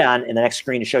I'll hit on in the next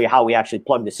screen to show you how we actually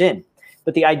plug this in.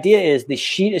 But the idea is the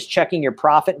sheet is checking your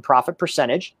profit and profit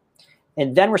percentage.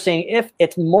 And then we're saying if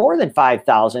it's more than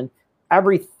 5,000,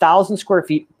 every 1,000 square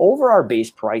feet over our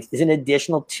base price is an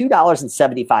additional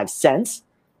 $2.75,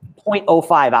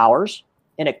 0.05 hours,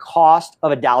 and a cost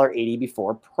of $1.80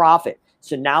 before profit.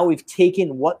 So now we've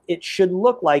taken what it should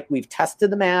look like. We've tested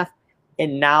the math.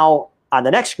 And now on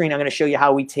the next screen, I'm going to show you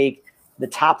how we take the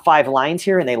top 5 lines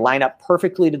here, and they line up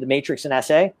perfectly to the matrix in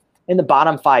SA, and the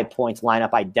bottom 5 points line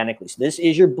up identically. So this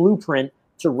is your blueprint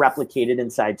to replicate it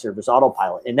inside Service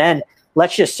Autopilot. And then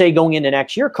let's just say going into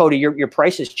next year, Cody, your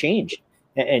prices change.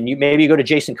 And maybe you go to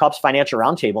Jason Cupp's Financial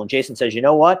Roundtable, and Jason says, you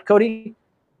know what, Cody,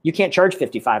 you can't charge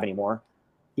 $55 anymore.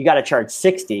 You got to charge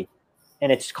 $60,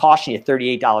 and it's costing you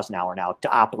 $38 an hour now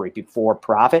to operate before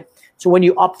profit. So when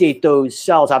you update those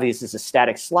cells, obviously this is a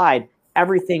static slide,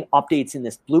 everything updates in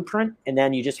this blueprint, and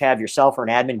then you just have yourself or an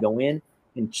admin go in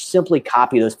and simply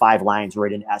copy those 5 lines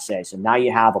right in SA. So now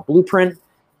you have a blueprint,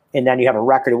 and then you have a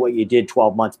record of what you did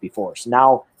 12 months before. So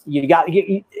now you got,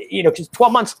 because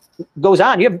 12 months goes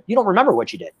on, you don't remember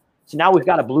what you did. So now we've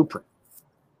got a blueprint.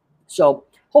 So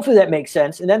hopefully that makes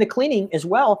sense. And then the cleaning as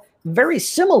well, very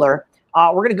similar.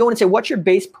 We're going to go in and say, what's your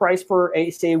base price for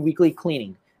a weekly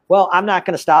cleaning? Well, I'm not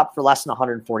going to stop for less than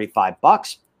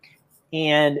 $145.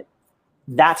 And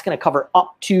that's going to cover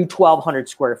up to 1,200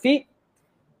 square feet.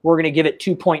 We're going to give it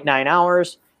 2.9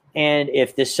 hours. And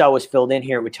if this cell was filled in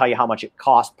here, it would tell you how much it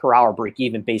costs per hour break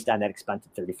even based on that expense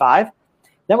of 35.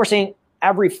 Then we're saying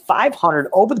every 500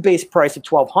 over the base price of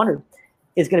 1,200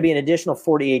 is going to be an additional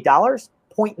 $48,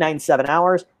 0.97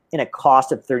 hours, and a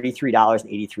cost of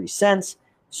 $33.83.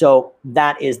 So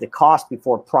that is the cost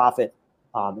before profit.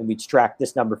 And we subtract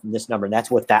this number from this number, and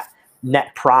that's what that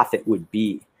net profit would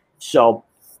be. So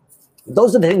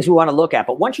those are the things we want to look at.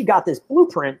 But once you got this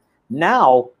blueprint,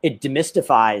 now it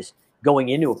demystifies going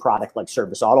into a product like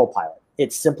Service Autopilot.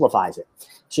 It simplifies it.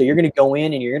 So you're going to go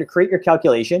in and you're going to create your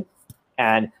calculation,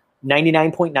 and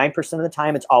 99.9% of the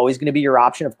time, it's always going to be your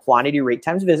option of quantity, rate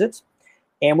times visits.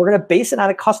 And we're going to base it on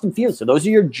a custom field. So those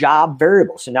are your job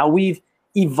variables. So now we've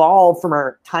evolved from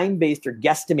our time-based or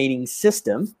guesstimating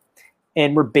system,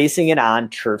 and we're basing it on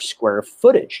turf square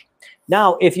footage.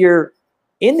 Now, if you're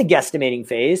in the guesstimating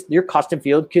phase, your custom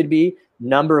field could be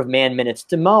number of man minutes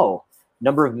to mow,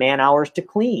 number of man hours to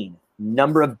clean,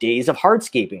 number of days of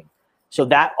hardscaping. So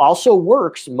that also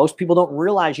works. Most people don't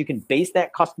realize you can base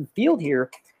that custom field here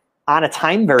on a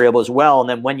time variable as well. And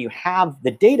then when you have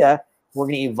the data, we're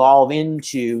going to evolve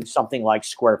into something like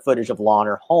square footage of lawn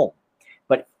or home.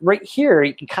 But right here,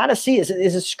 you can kind of see is a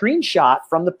screenshot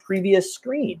from the previous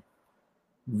screen.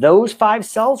 Those 5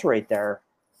 cells right there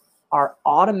are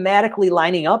automatically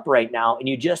lining up right now, and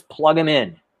you just plug them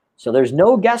in. So there's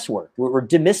no guesswork. We're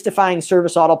demystifying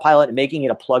Service Autopilot and making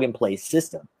it a plug-and-play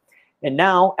system. And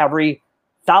now every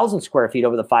 1,000 square feet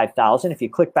over the 5,000, if you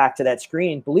click back to that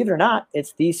screen, believe it or not,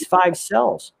 it's these 5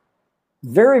 cells.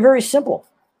 Very, very simple.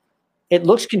 It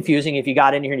looks confusing if you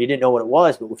got in here and you didn't know what it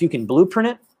was, but if you can blueprint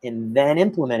it and then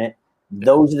implement it,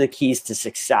 those are the keys to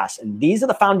success. And these are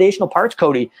the foundational parts,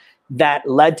 Cody, that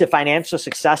led to financial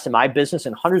success in my business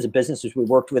and hundreds of businesses we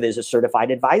worked with as a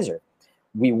certified advisor.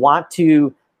 We want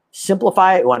to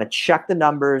simplify it. We want to check the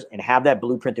numbers and have that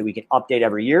blueprint that we can update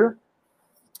every year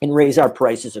and raise our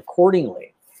prices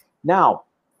accordingly. Now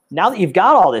that you've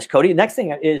got all this, Cody, the next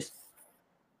thing is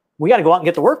we got to go out and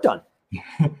get the work done.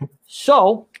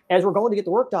 So as we're going to get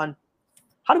the work done,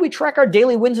 how do we track our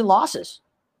daily wins and losses?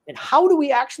 And how do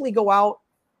we actually go out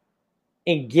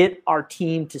and get our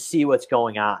team to see what's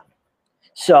going on?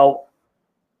 So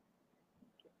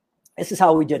this is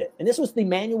how we did it. And this was the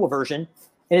manual version.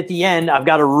 And at the end, I've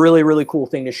got a really, really cool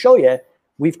thing to show you.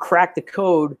 We've cracked the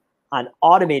code on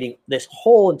automating this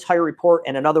whole entire report,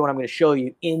 and another one I'm going to show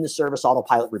you in the Service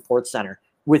Autopilot Report Center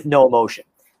with no emotion.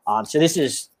 So this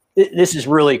is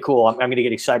really cool. I'm going to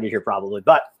get excited here probably.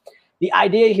 But the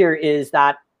idea here is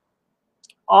that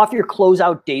off your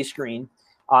closeout day screen,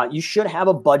 you should have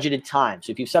a budgeted time.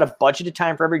 So if you set a budgeted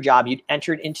time for every job, you'd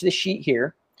enter it into the sheet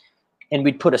here, and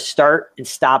we'd put a start and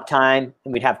stop time,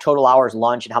 and we'd have total hours,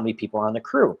 lunch, and how many people are on the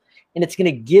crew. And it's going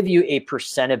to give you a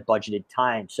percent of budgeted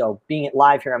time. So being it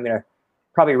live here, I'm going to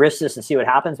probably risk this and see what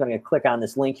happens. But I'm going to click on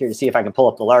this link here to see if I can pull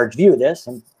up the large view of this.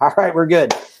 And all right, we're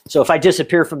good. So if I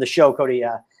disappear from the show, Cody,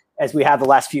 as we have the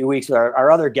last few weeks with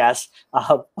our other guests,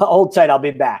 hold tight, I'll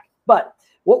be back. But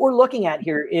what we're looking at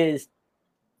here is,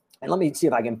 and let me see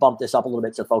if I can bump this up a little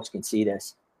bit so folks can see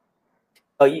this.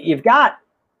 So you've got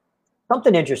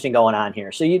something interesting going on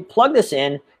here. So you'd plug this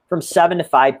in from 7 to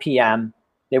 5 p.m.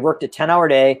 They worked a 10-hour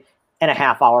day and a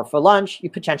half hour for lunch. You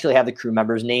potentially have the crew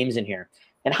members' names in here.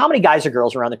 And how many guys or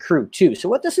girls are on the crew too. So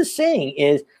what this is saying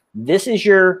is this is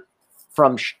your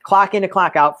from clock in to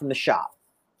clock out from the shop.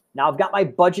 Now I've got my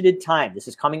budgeted time. This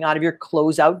is coming out of your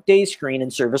closeout day screen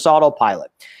in Service Autopilot.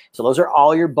 So those are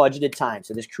all your budgeted time.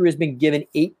 So this crew has been given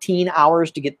 18 hours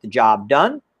to get the job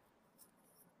done.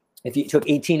 If you took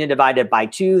 18 and divided by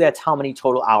 2, that's how many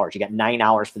total hours. You got 9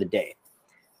 hours for the day.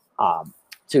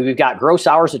 So we've got gross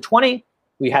hours of 20.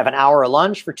 We have an hour of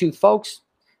lunch for 2 folks,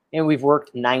 and we've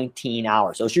worked 19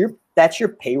 hours. So that's your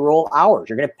payroll hours.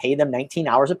 You're going to pay them 19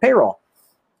 hours of payroll.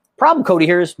 Problem, Cody,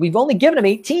 here is we've only given them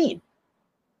 18.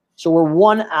 So we're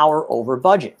 1 hour over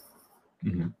budget.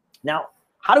 Mm-hmm. Now,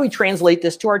 how do we translate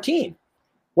this to our team?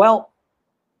 Well,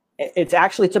 it's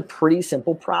a pretty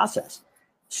simple process.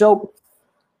 So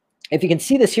if you can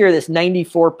see this here, this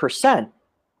 94%,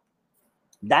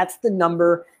 that's the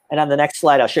number. And on the next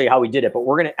slide, I'll show you how we did it. But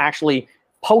we're going to actually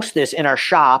post this in our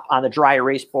shop on the dry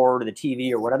erase board or the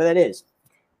TV or whatever that is.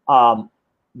 But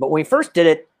when we first did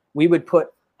it, we would put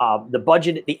the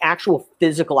budget, the actual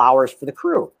physical hours for the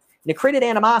crew. And it created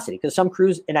animosity because some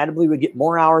crews inevitably would get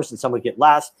more hours and some would get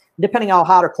less. Depending on how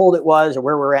hot or cold it was or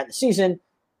where we're at in the season,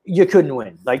 you couldn't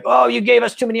win. Like, oh, you gave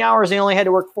us too many hours. They only had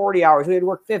to work 40 hours. We had to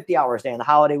work 50 hours during the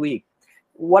holiday week.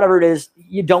 Whatever it is,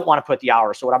 you don't want to put the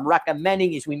hours. So what I'm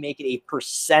recommending is we make it a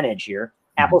percentage here,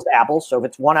 apples to apples. So if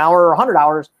it's 1 hour or 100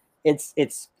 hours, it's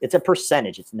a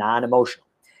percentage. It's non-emotional.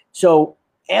 So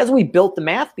as we built the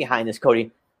math behind this,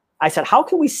 Cody, I said, how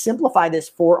can we simplify this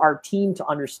for our team to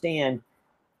understand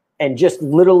and just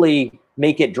literally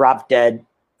make it drop dead?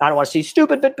 I don't want to say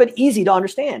stupid, but easy to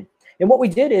understand. And what we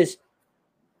did is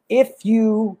if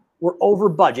you were over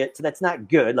budget, so that's not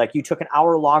good, like you took an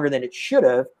hour longer than it should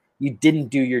have, you didn't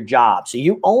do your job. So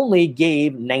you only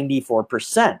gave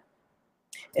 94%.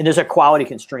 And there's a quality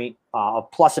constraint of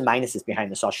plus and minuses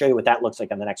behind this. I'll show you what that looks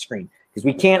like on the next screen. Because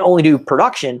we can't only do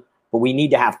production, but we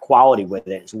need to have quality with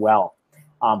it as well.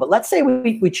 But let's say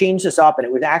we change this up and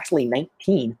it was actually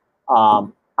 19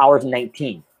 hours and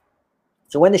 19.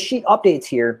 So when the sheet updates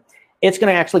here, it's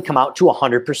going to actually come out to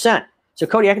 100%. So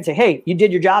Cody, I can say, hey, you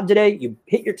did your job today. You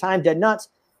hit your time dead nuts.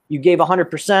 You gave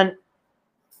 100%.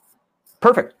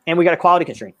 Perfect. And we got a quality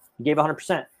constraint. You gave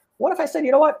 100%. What if I said,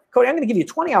 you know what, Cody, I'm going to give you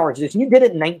 20 hours of this, and you did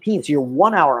it in 19, so you're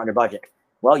 1 hour under budget.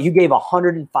 Well, you gave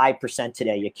 105%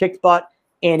 today. You kicked butt,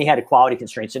 and you had a quality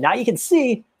constraint. So now you can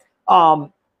see,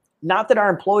 not that our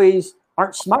employees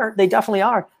aren't smart. They definitely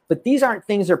are. But these aren't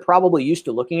things they're probably used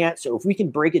to looking at. So if we can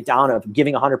break it down of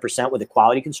giving 100% with a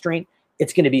quality constraint,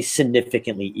 it's going to be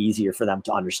significantly easier for them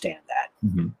to understand that.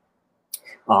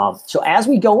 Mm-hmm. So as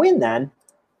we go in then,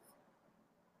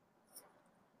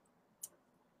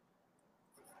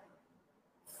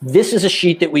 this is a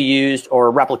sheet that we used, or a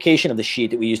replication of the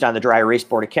sheet that we used on the dry erase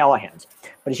board at Callahan's.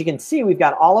 But as you can see, we've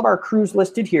got all of our crews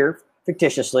listed here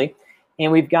fictitiously,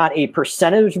 and we've got a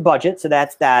percentage budget. So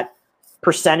that's that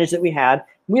percentage that we had.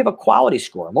 We have a quality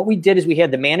score. And what we did is we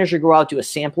had the manager go out to a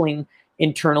sampling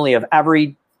internally of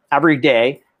every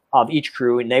day of each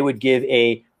crew, and they would give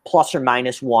a plus or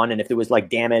minus one. And if there was like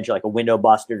damage, like a window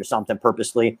busted or something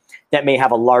purposely, that may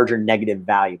have a larger negative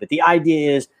value. But the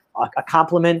idea is a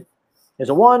compliment is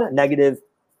a 1, a negative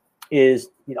is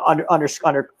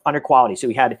under quality. So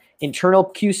we had internal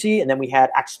QC and then we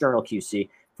had external QC.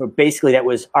 So basically that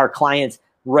was our clients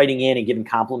writing in and giving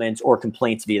compliments or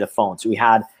complaints via the phone. So we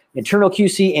had internal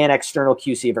QC and external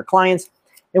QC of our clients.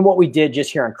 And what we did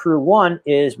just here on crew 1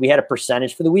 is we had a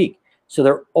percentage for the week. So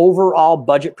their overall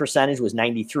budget percentage was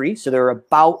 93. So they're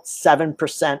about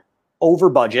 7% over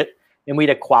budget, and we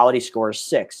had a quality score of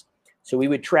 6. So we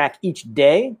would track each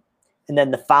day, and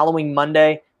then the following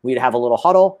Monday, we'd have a little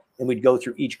huddle, and we'd go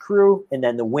through each crew, and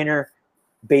then the winner,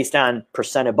 based on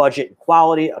percent of budget and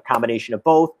quality, a combination of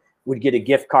both, would get a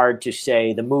gift card to,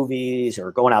 say, the movies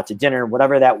or going out to dinner,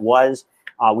 whatever that was.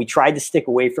 We tried to stick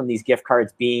away from these gift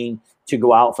cards being to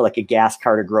go out for like a gas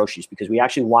card or groceries, because we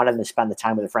actually wanted them to spend the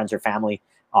time with their friends or family,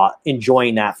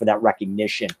 enjoying that for that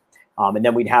recognition. And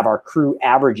then we'd have our crew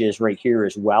averages right here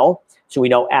as well. So we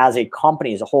know as a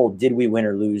company as a whole, did we win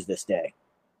or lose this day?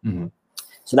 Mm-hmm.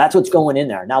 So that's what's going in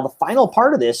there. Now, the final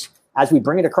part of this, as we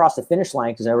bring it across the finish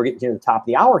line, because now we're getting to the top of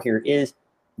the hour here, is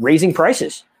raising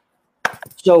prices.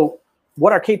 So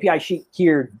what our KPI sheet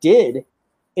here did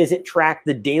is it tracked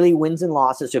the daily wins and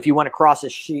losses. So if you went across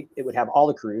this sheet, it would have all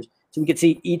the crews. So we could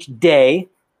see each day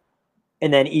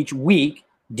and then each week,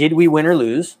 did we win or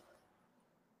lose?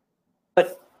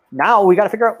 But now we got to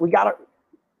figure out, we're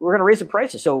going to raise the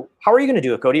prices. So how are you going to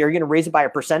do it, Cody? Are you going to raise it by a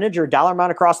percentage or a dollar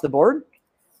amount across the board?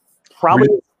 Probably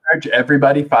charge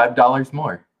everybody $5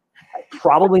 more.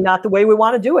 Probably not the way we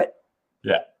want to do it.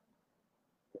 Yeah.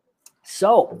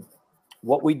 So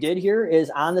what we did here is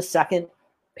on the second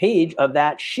page of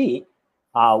that sheet,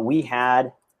 we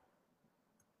had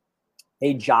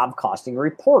a job costing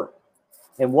report.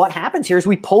 And what happens here is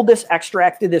we pulled this,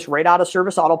 extracted this right out of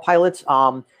Service Autopilot's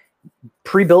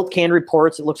pre-built canned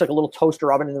reports. It looks like a little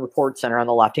toaster oven in the report center on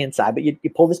the left-hand side, but you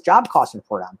pull this job cost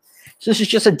report on. So this is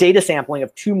just a data sampling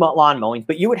of 2 lawn mowings,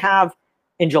 but you would have,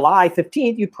 in July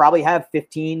 15th, you'd probably have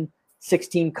 15,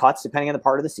 16 cuts, depending on the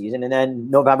part of the season. And then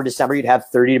November, December, you'd have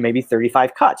 30 to maybe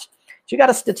 35 cuts. So you got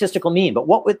a statistical mean, but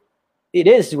what it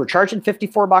is we're charging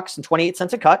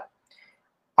 $54.28 a cut.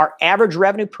 Our average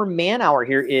revenue per man hour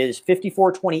here is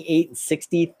 $54.28 and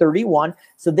 $60.31.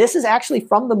 So this is actually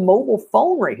from the mobile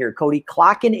phone right here, Cody,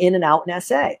 clocking in and out in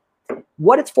SA.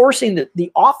 What it's forcing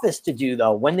the office to do,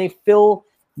 though, when they fill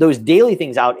those daily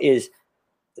things out, is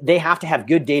they have to have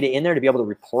good data in there to be able to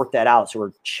report that out. So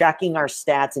we're checking our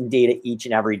stats and data each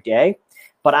and every day.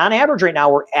 But on average right now,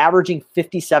 we're averaging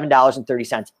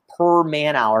 $57.30 per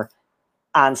man hour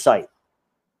on site.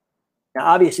 Now,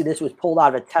 obviously, this was pulled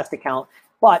out of a test account.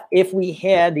 But if we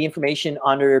had the information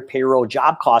under payroll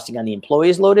job costing on the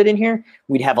employees loaded in here,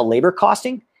 we'd have a labor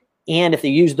costing. And if they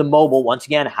use the mobile, once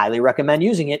again, highly recommend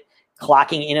using it,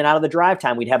 clocking in and out of the drive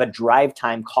time, we'd have a drive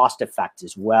time cost effect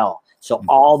as well. So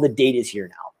all the data is here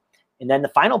now. And then the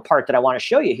final part that I want to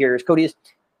show you here is, Cody, is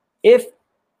if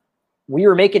we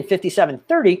were making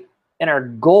 $57.30 and our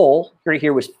goal right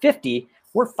here was $50,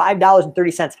 we're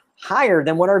 $5.30 higher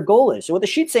than what our goal is. So what the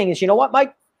sheet's saying is, you know what,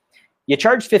 Mike? You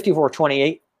charge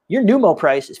 $54.28. Your Numo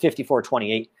price is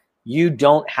 $54.28. You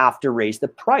don't have to raise the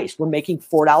price. We're making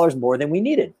 $4 more than we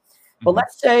needed. But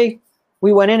let's say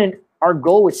we went in and our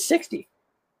goal was $60.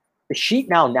 The sheet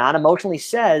now non-emotionally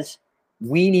says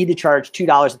we need to charge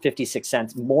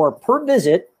 $2.56 more per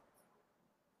visit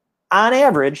on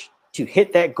average to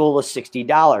hit that goal of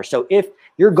 $60. So if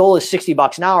your goal is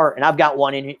 $60 an hour and I've got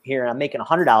one in here and I'm making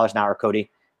 $100 an hour, Cody,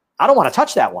 I don't want to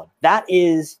touch that one.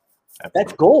 That's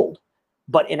gold.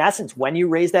 But in essence, when you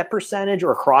raise that percentage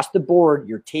or across the board,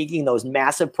 you're taking those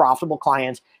massive profitable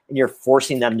clients and you're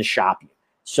forcing them to shop you.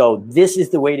 So this is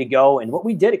the way to go. And what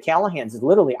we did at Callahan's is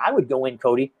literally, I would go in,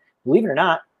 Cody, believe it or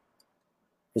not,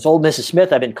 this old Mrs.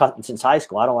 Smith I've been cutting since high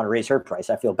school. I don't want to raise her price.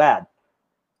 I feel bad.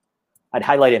 I'd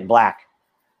highlight it in black.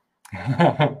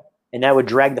 And I would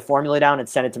drag the formula down and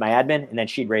send it to my admin, and then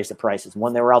she'd raise the prices.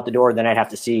 When they were out the door, then I'd have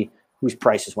to see whose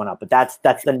prices went up. But that's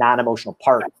the non-emotional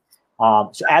part.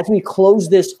 So as we close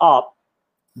this up,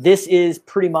 this is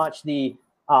pretty much the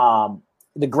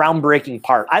groundbreaking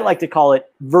part. I like to call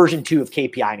it version 2 of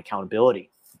KPI and accountability.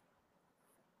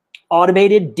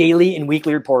 Automated daily and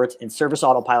weekly reports in Service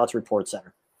Autopilot's report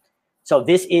center. So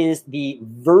this is the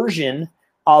version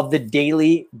of the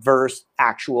daily versus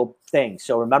actual thing.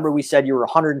 So remember we said you were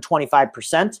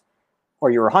 125%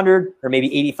 or you were 100 or maybe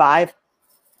 85.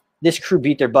 This crew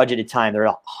beat their budgeted time.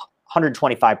 They're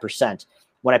 125%.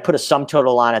 when I put a sum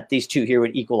total on it, these two here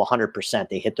would equal 100%.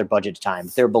 They hit their budget time.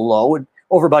 If they're below,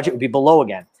 over budget would be below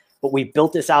again. But we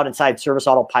built this out inside Service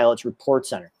Autopilot's report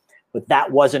center. But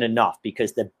that wasn't enough,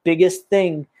 because the biggest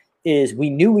thing is we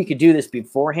knew we could do this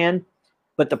beforehand,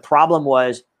 but the problem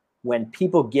was when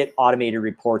people get automated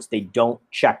reports, they don't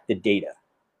check the data.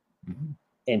 Mm-hmm.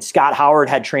 And Scott Howard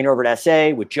had trained over at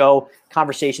SA with Joe.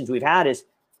 Conversations we've had is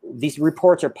these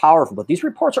reports are powerful, but these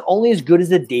reports are only as good as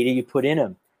the data you put in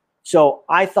them. So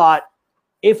I thought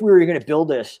if we were going to build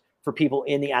this for people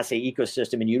in the SA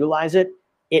ecosystem and utilize it,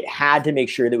 it had to make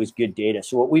sure there was good data.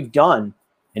 So what we've done,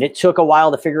 and it took a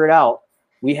while to figure it out,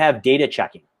 we have data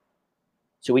checking.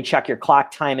 So we check your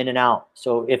clock time in and out.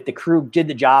 So if the crew did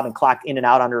the job and clocked in and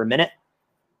out under a minute,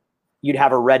 you'd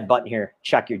have a red button here,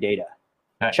 check your data.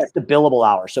 Nice. Check the billable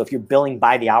hours. So if you're billing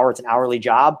by the hour, it's an hourly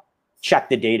job, check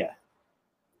the data.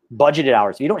 Budgeted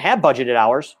hours. If you don't have budgeted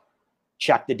hours,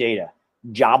 check the data.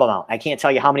 Job amount. I can't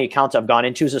tell you how many accounts I've gone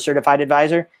into as a certified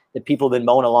advisor that people have been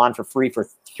mowing a lawn for free for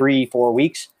 3-4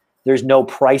 weeks. There's no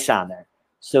price on there.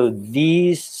 So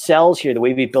these cells here, the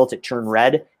way we built it, turn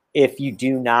red if you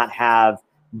do not have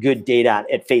good data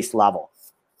at face level.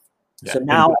 Yeah, so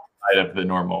now outside of the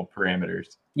normal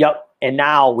parameters. Yep. And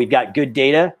now we've got good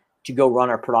data to go run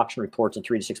our production reports in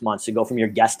 3 to 6 months to go from your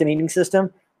guesstimating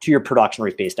system to your production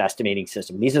rate-based estimating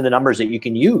system. These are the numbers that you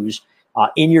can use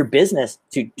in your business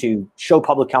to show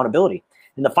public accountability.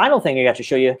 And the final thing I got to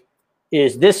show you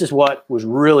is this is what was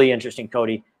really interesting,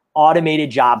 Cody, automated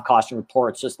job costing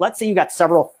reports. So let's say you got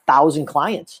several thousand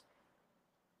clients.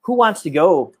 Who wants to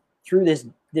go through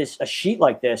a sheet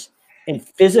like this and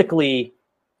physically,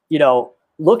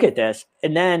 look at this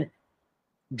and then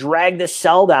drag this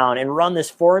cell down and run this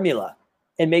formula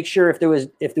and make sure if there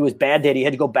was bad data, you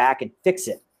had to go back and fix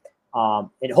it.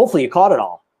 And hopefully you caught it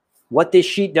all. What this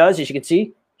sheet does, as you can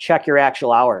see, check your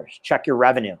actual hours, check your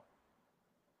revenue.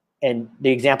 And the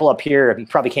example up here, you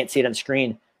probably can't see it on the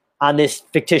screen, on this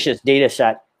fictitious data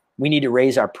set, we need to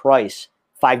raise our price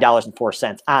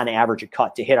 $5.04 on average a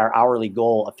cut to hit our hourly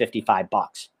goal of $55. And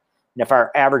if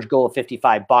our average goal of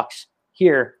 $55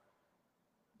 here,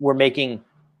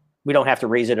 we don't have to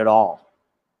raise it at all.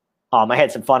 I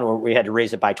had some fun where we had to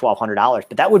raise it by $1,200,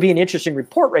 but that would be an interesting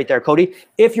report right there, Cody,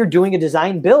 if you're doing a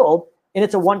design build and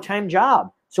it's a one-time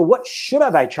job. So what should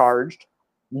have I charged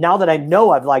now that I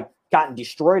know I've gotten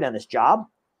destroyed on this job?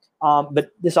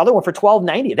 But this other one for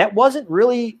 $1,290, that wasn't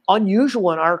really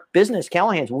unusual in our business,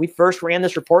 Callahan's. When we first ran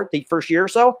this report the first year or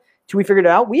so, till we figured it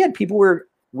out, we had people who were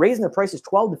raising their prices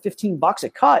 $12 to $15 a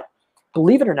cut.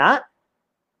 Believe it or not,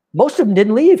 most of them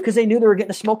didn't leave because they knew they were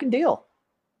getting a smoking deal.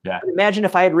 Yeah. Imagine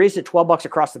if I had raised it $12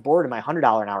 across the board in my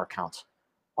 $100 an hour accounts,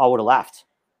 all would have left.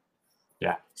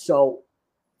 Yeah. So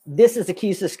this is the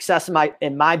key to success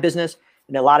in my business,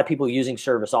 and a lot of people using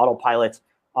Service Autopilot.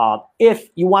 If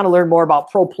you want to learn more about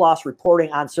Pro Plus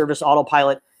reporting on Service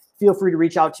Autopilot, feel free to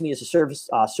reach out to me as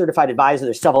a certified advisor.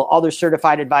 There's several other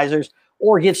certified advisors,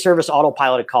 or give Service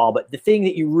Autopilot a call. But the thing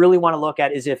that you really want to look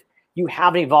at is if you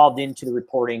haven't evolved into the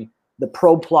reporting, the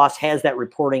Pro Plus has that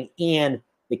reporting, and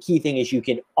the key thing is you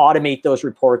can automate those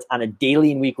reports on a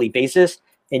daily and weekly basis,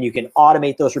 and you can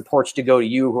automate those reports to go to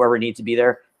you, whoever needs to be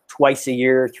there, twice a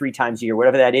year, 3 times a year,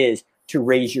 whatever that is, to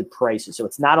raise your prices. So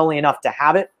it's not only enough to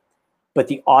have it, but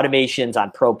the automations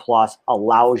on Pro Plus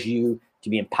allows you to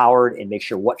be empowered and make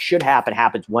sure what should happen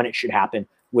happens when it should happen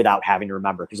without having to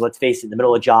remember. Because let's face it, in the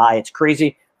middle of July, it's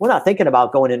crazy. We're not thinking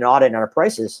about going in and auditing our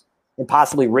prices and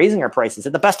possibly raising our prices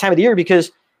at the best time of the year,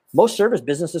 because most service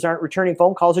businesses aren't returning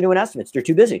phone calls or doing estimates. They're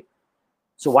too busy.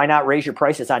 So why not raise your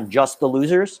prices on just the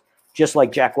losers? Just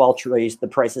like Jack Welch raised the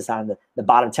prices on the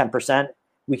bottom 10%,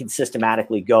 we can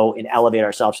systematically go and elevate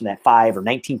ourselves from that 5 or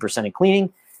 19% in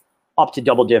cleaning up to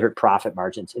double-digit profit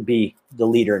margins and be the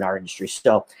leader in our industry.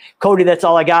 So, Cody, that's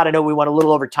all I got. I know we went a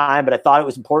little over time, but I thought it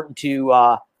was important to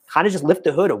kind of just lift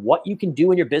the hood of what you can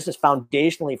do in your business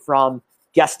foundationally, from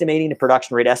guesstimating to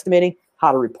production rate estimating,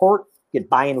 how to report, get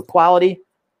buy-in with quality,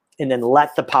 and then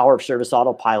let the power of Service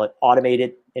Autopilot automate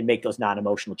it and make those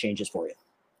non-emotional changes for you.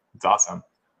 It's awesome.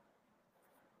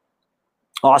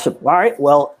 Awesome. All right.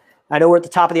 Well, I know we're at the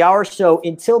top of the hour. So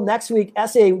until next week,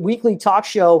 SA Weekly Talk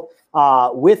Show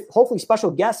with hopefully special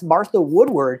guest Martha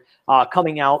Woodward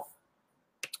coming out.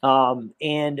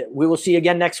 And we will see you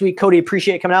again next week. Cody,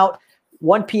 appreciate it coming out.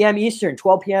 1 p.m. Eastern,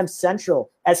 12 p.m. Central,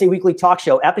 SA Weekly Talk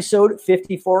Show, episode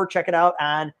 54. Check it out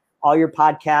on all your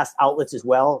podcast outlets as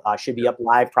well. Should be up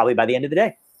live probably by the end of the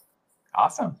day.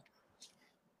 Awesome.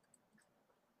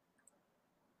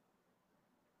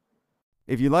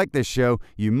 If you like this show,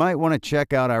 you might want to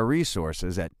check out our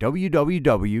resources at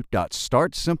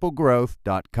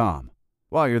www.startsimplegrowth.com.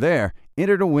 While you're there,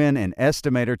 enter to win an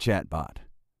Estimator chatbot.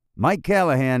 Mike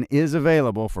Callahan is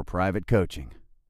available for private coaching.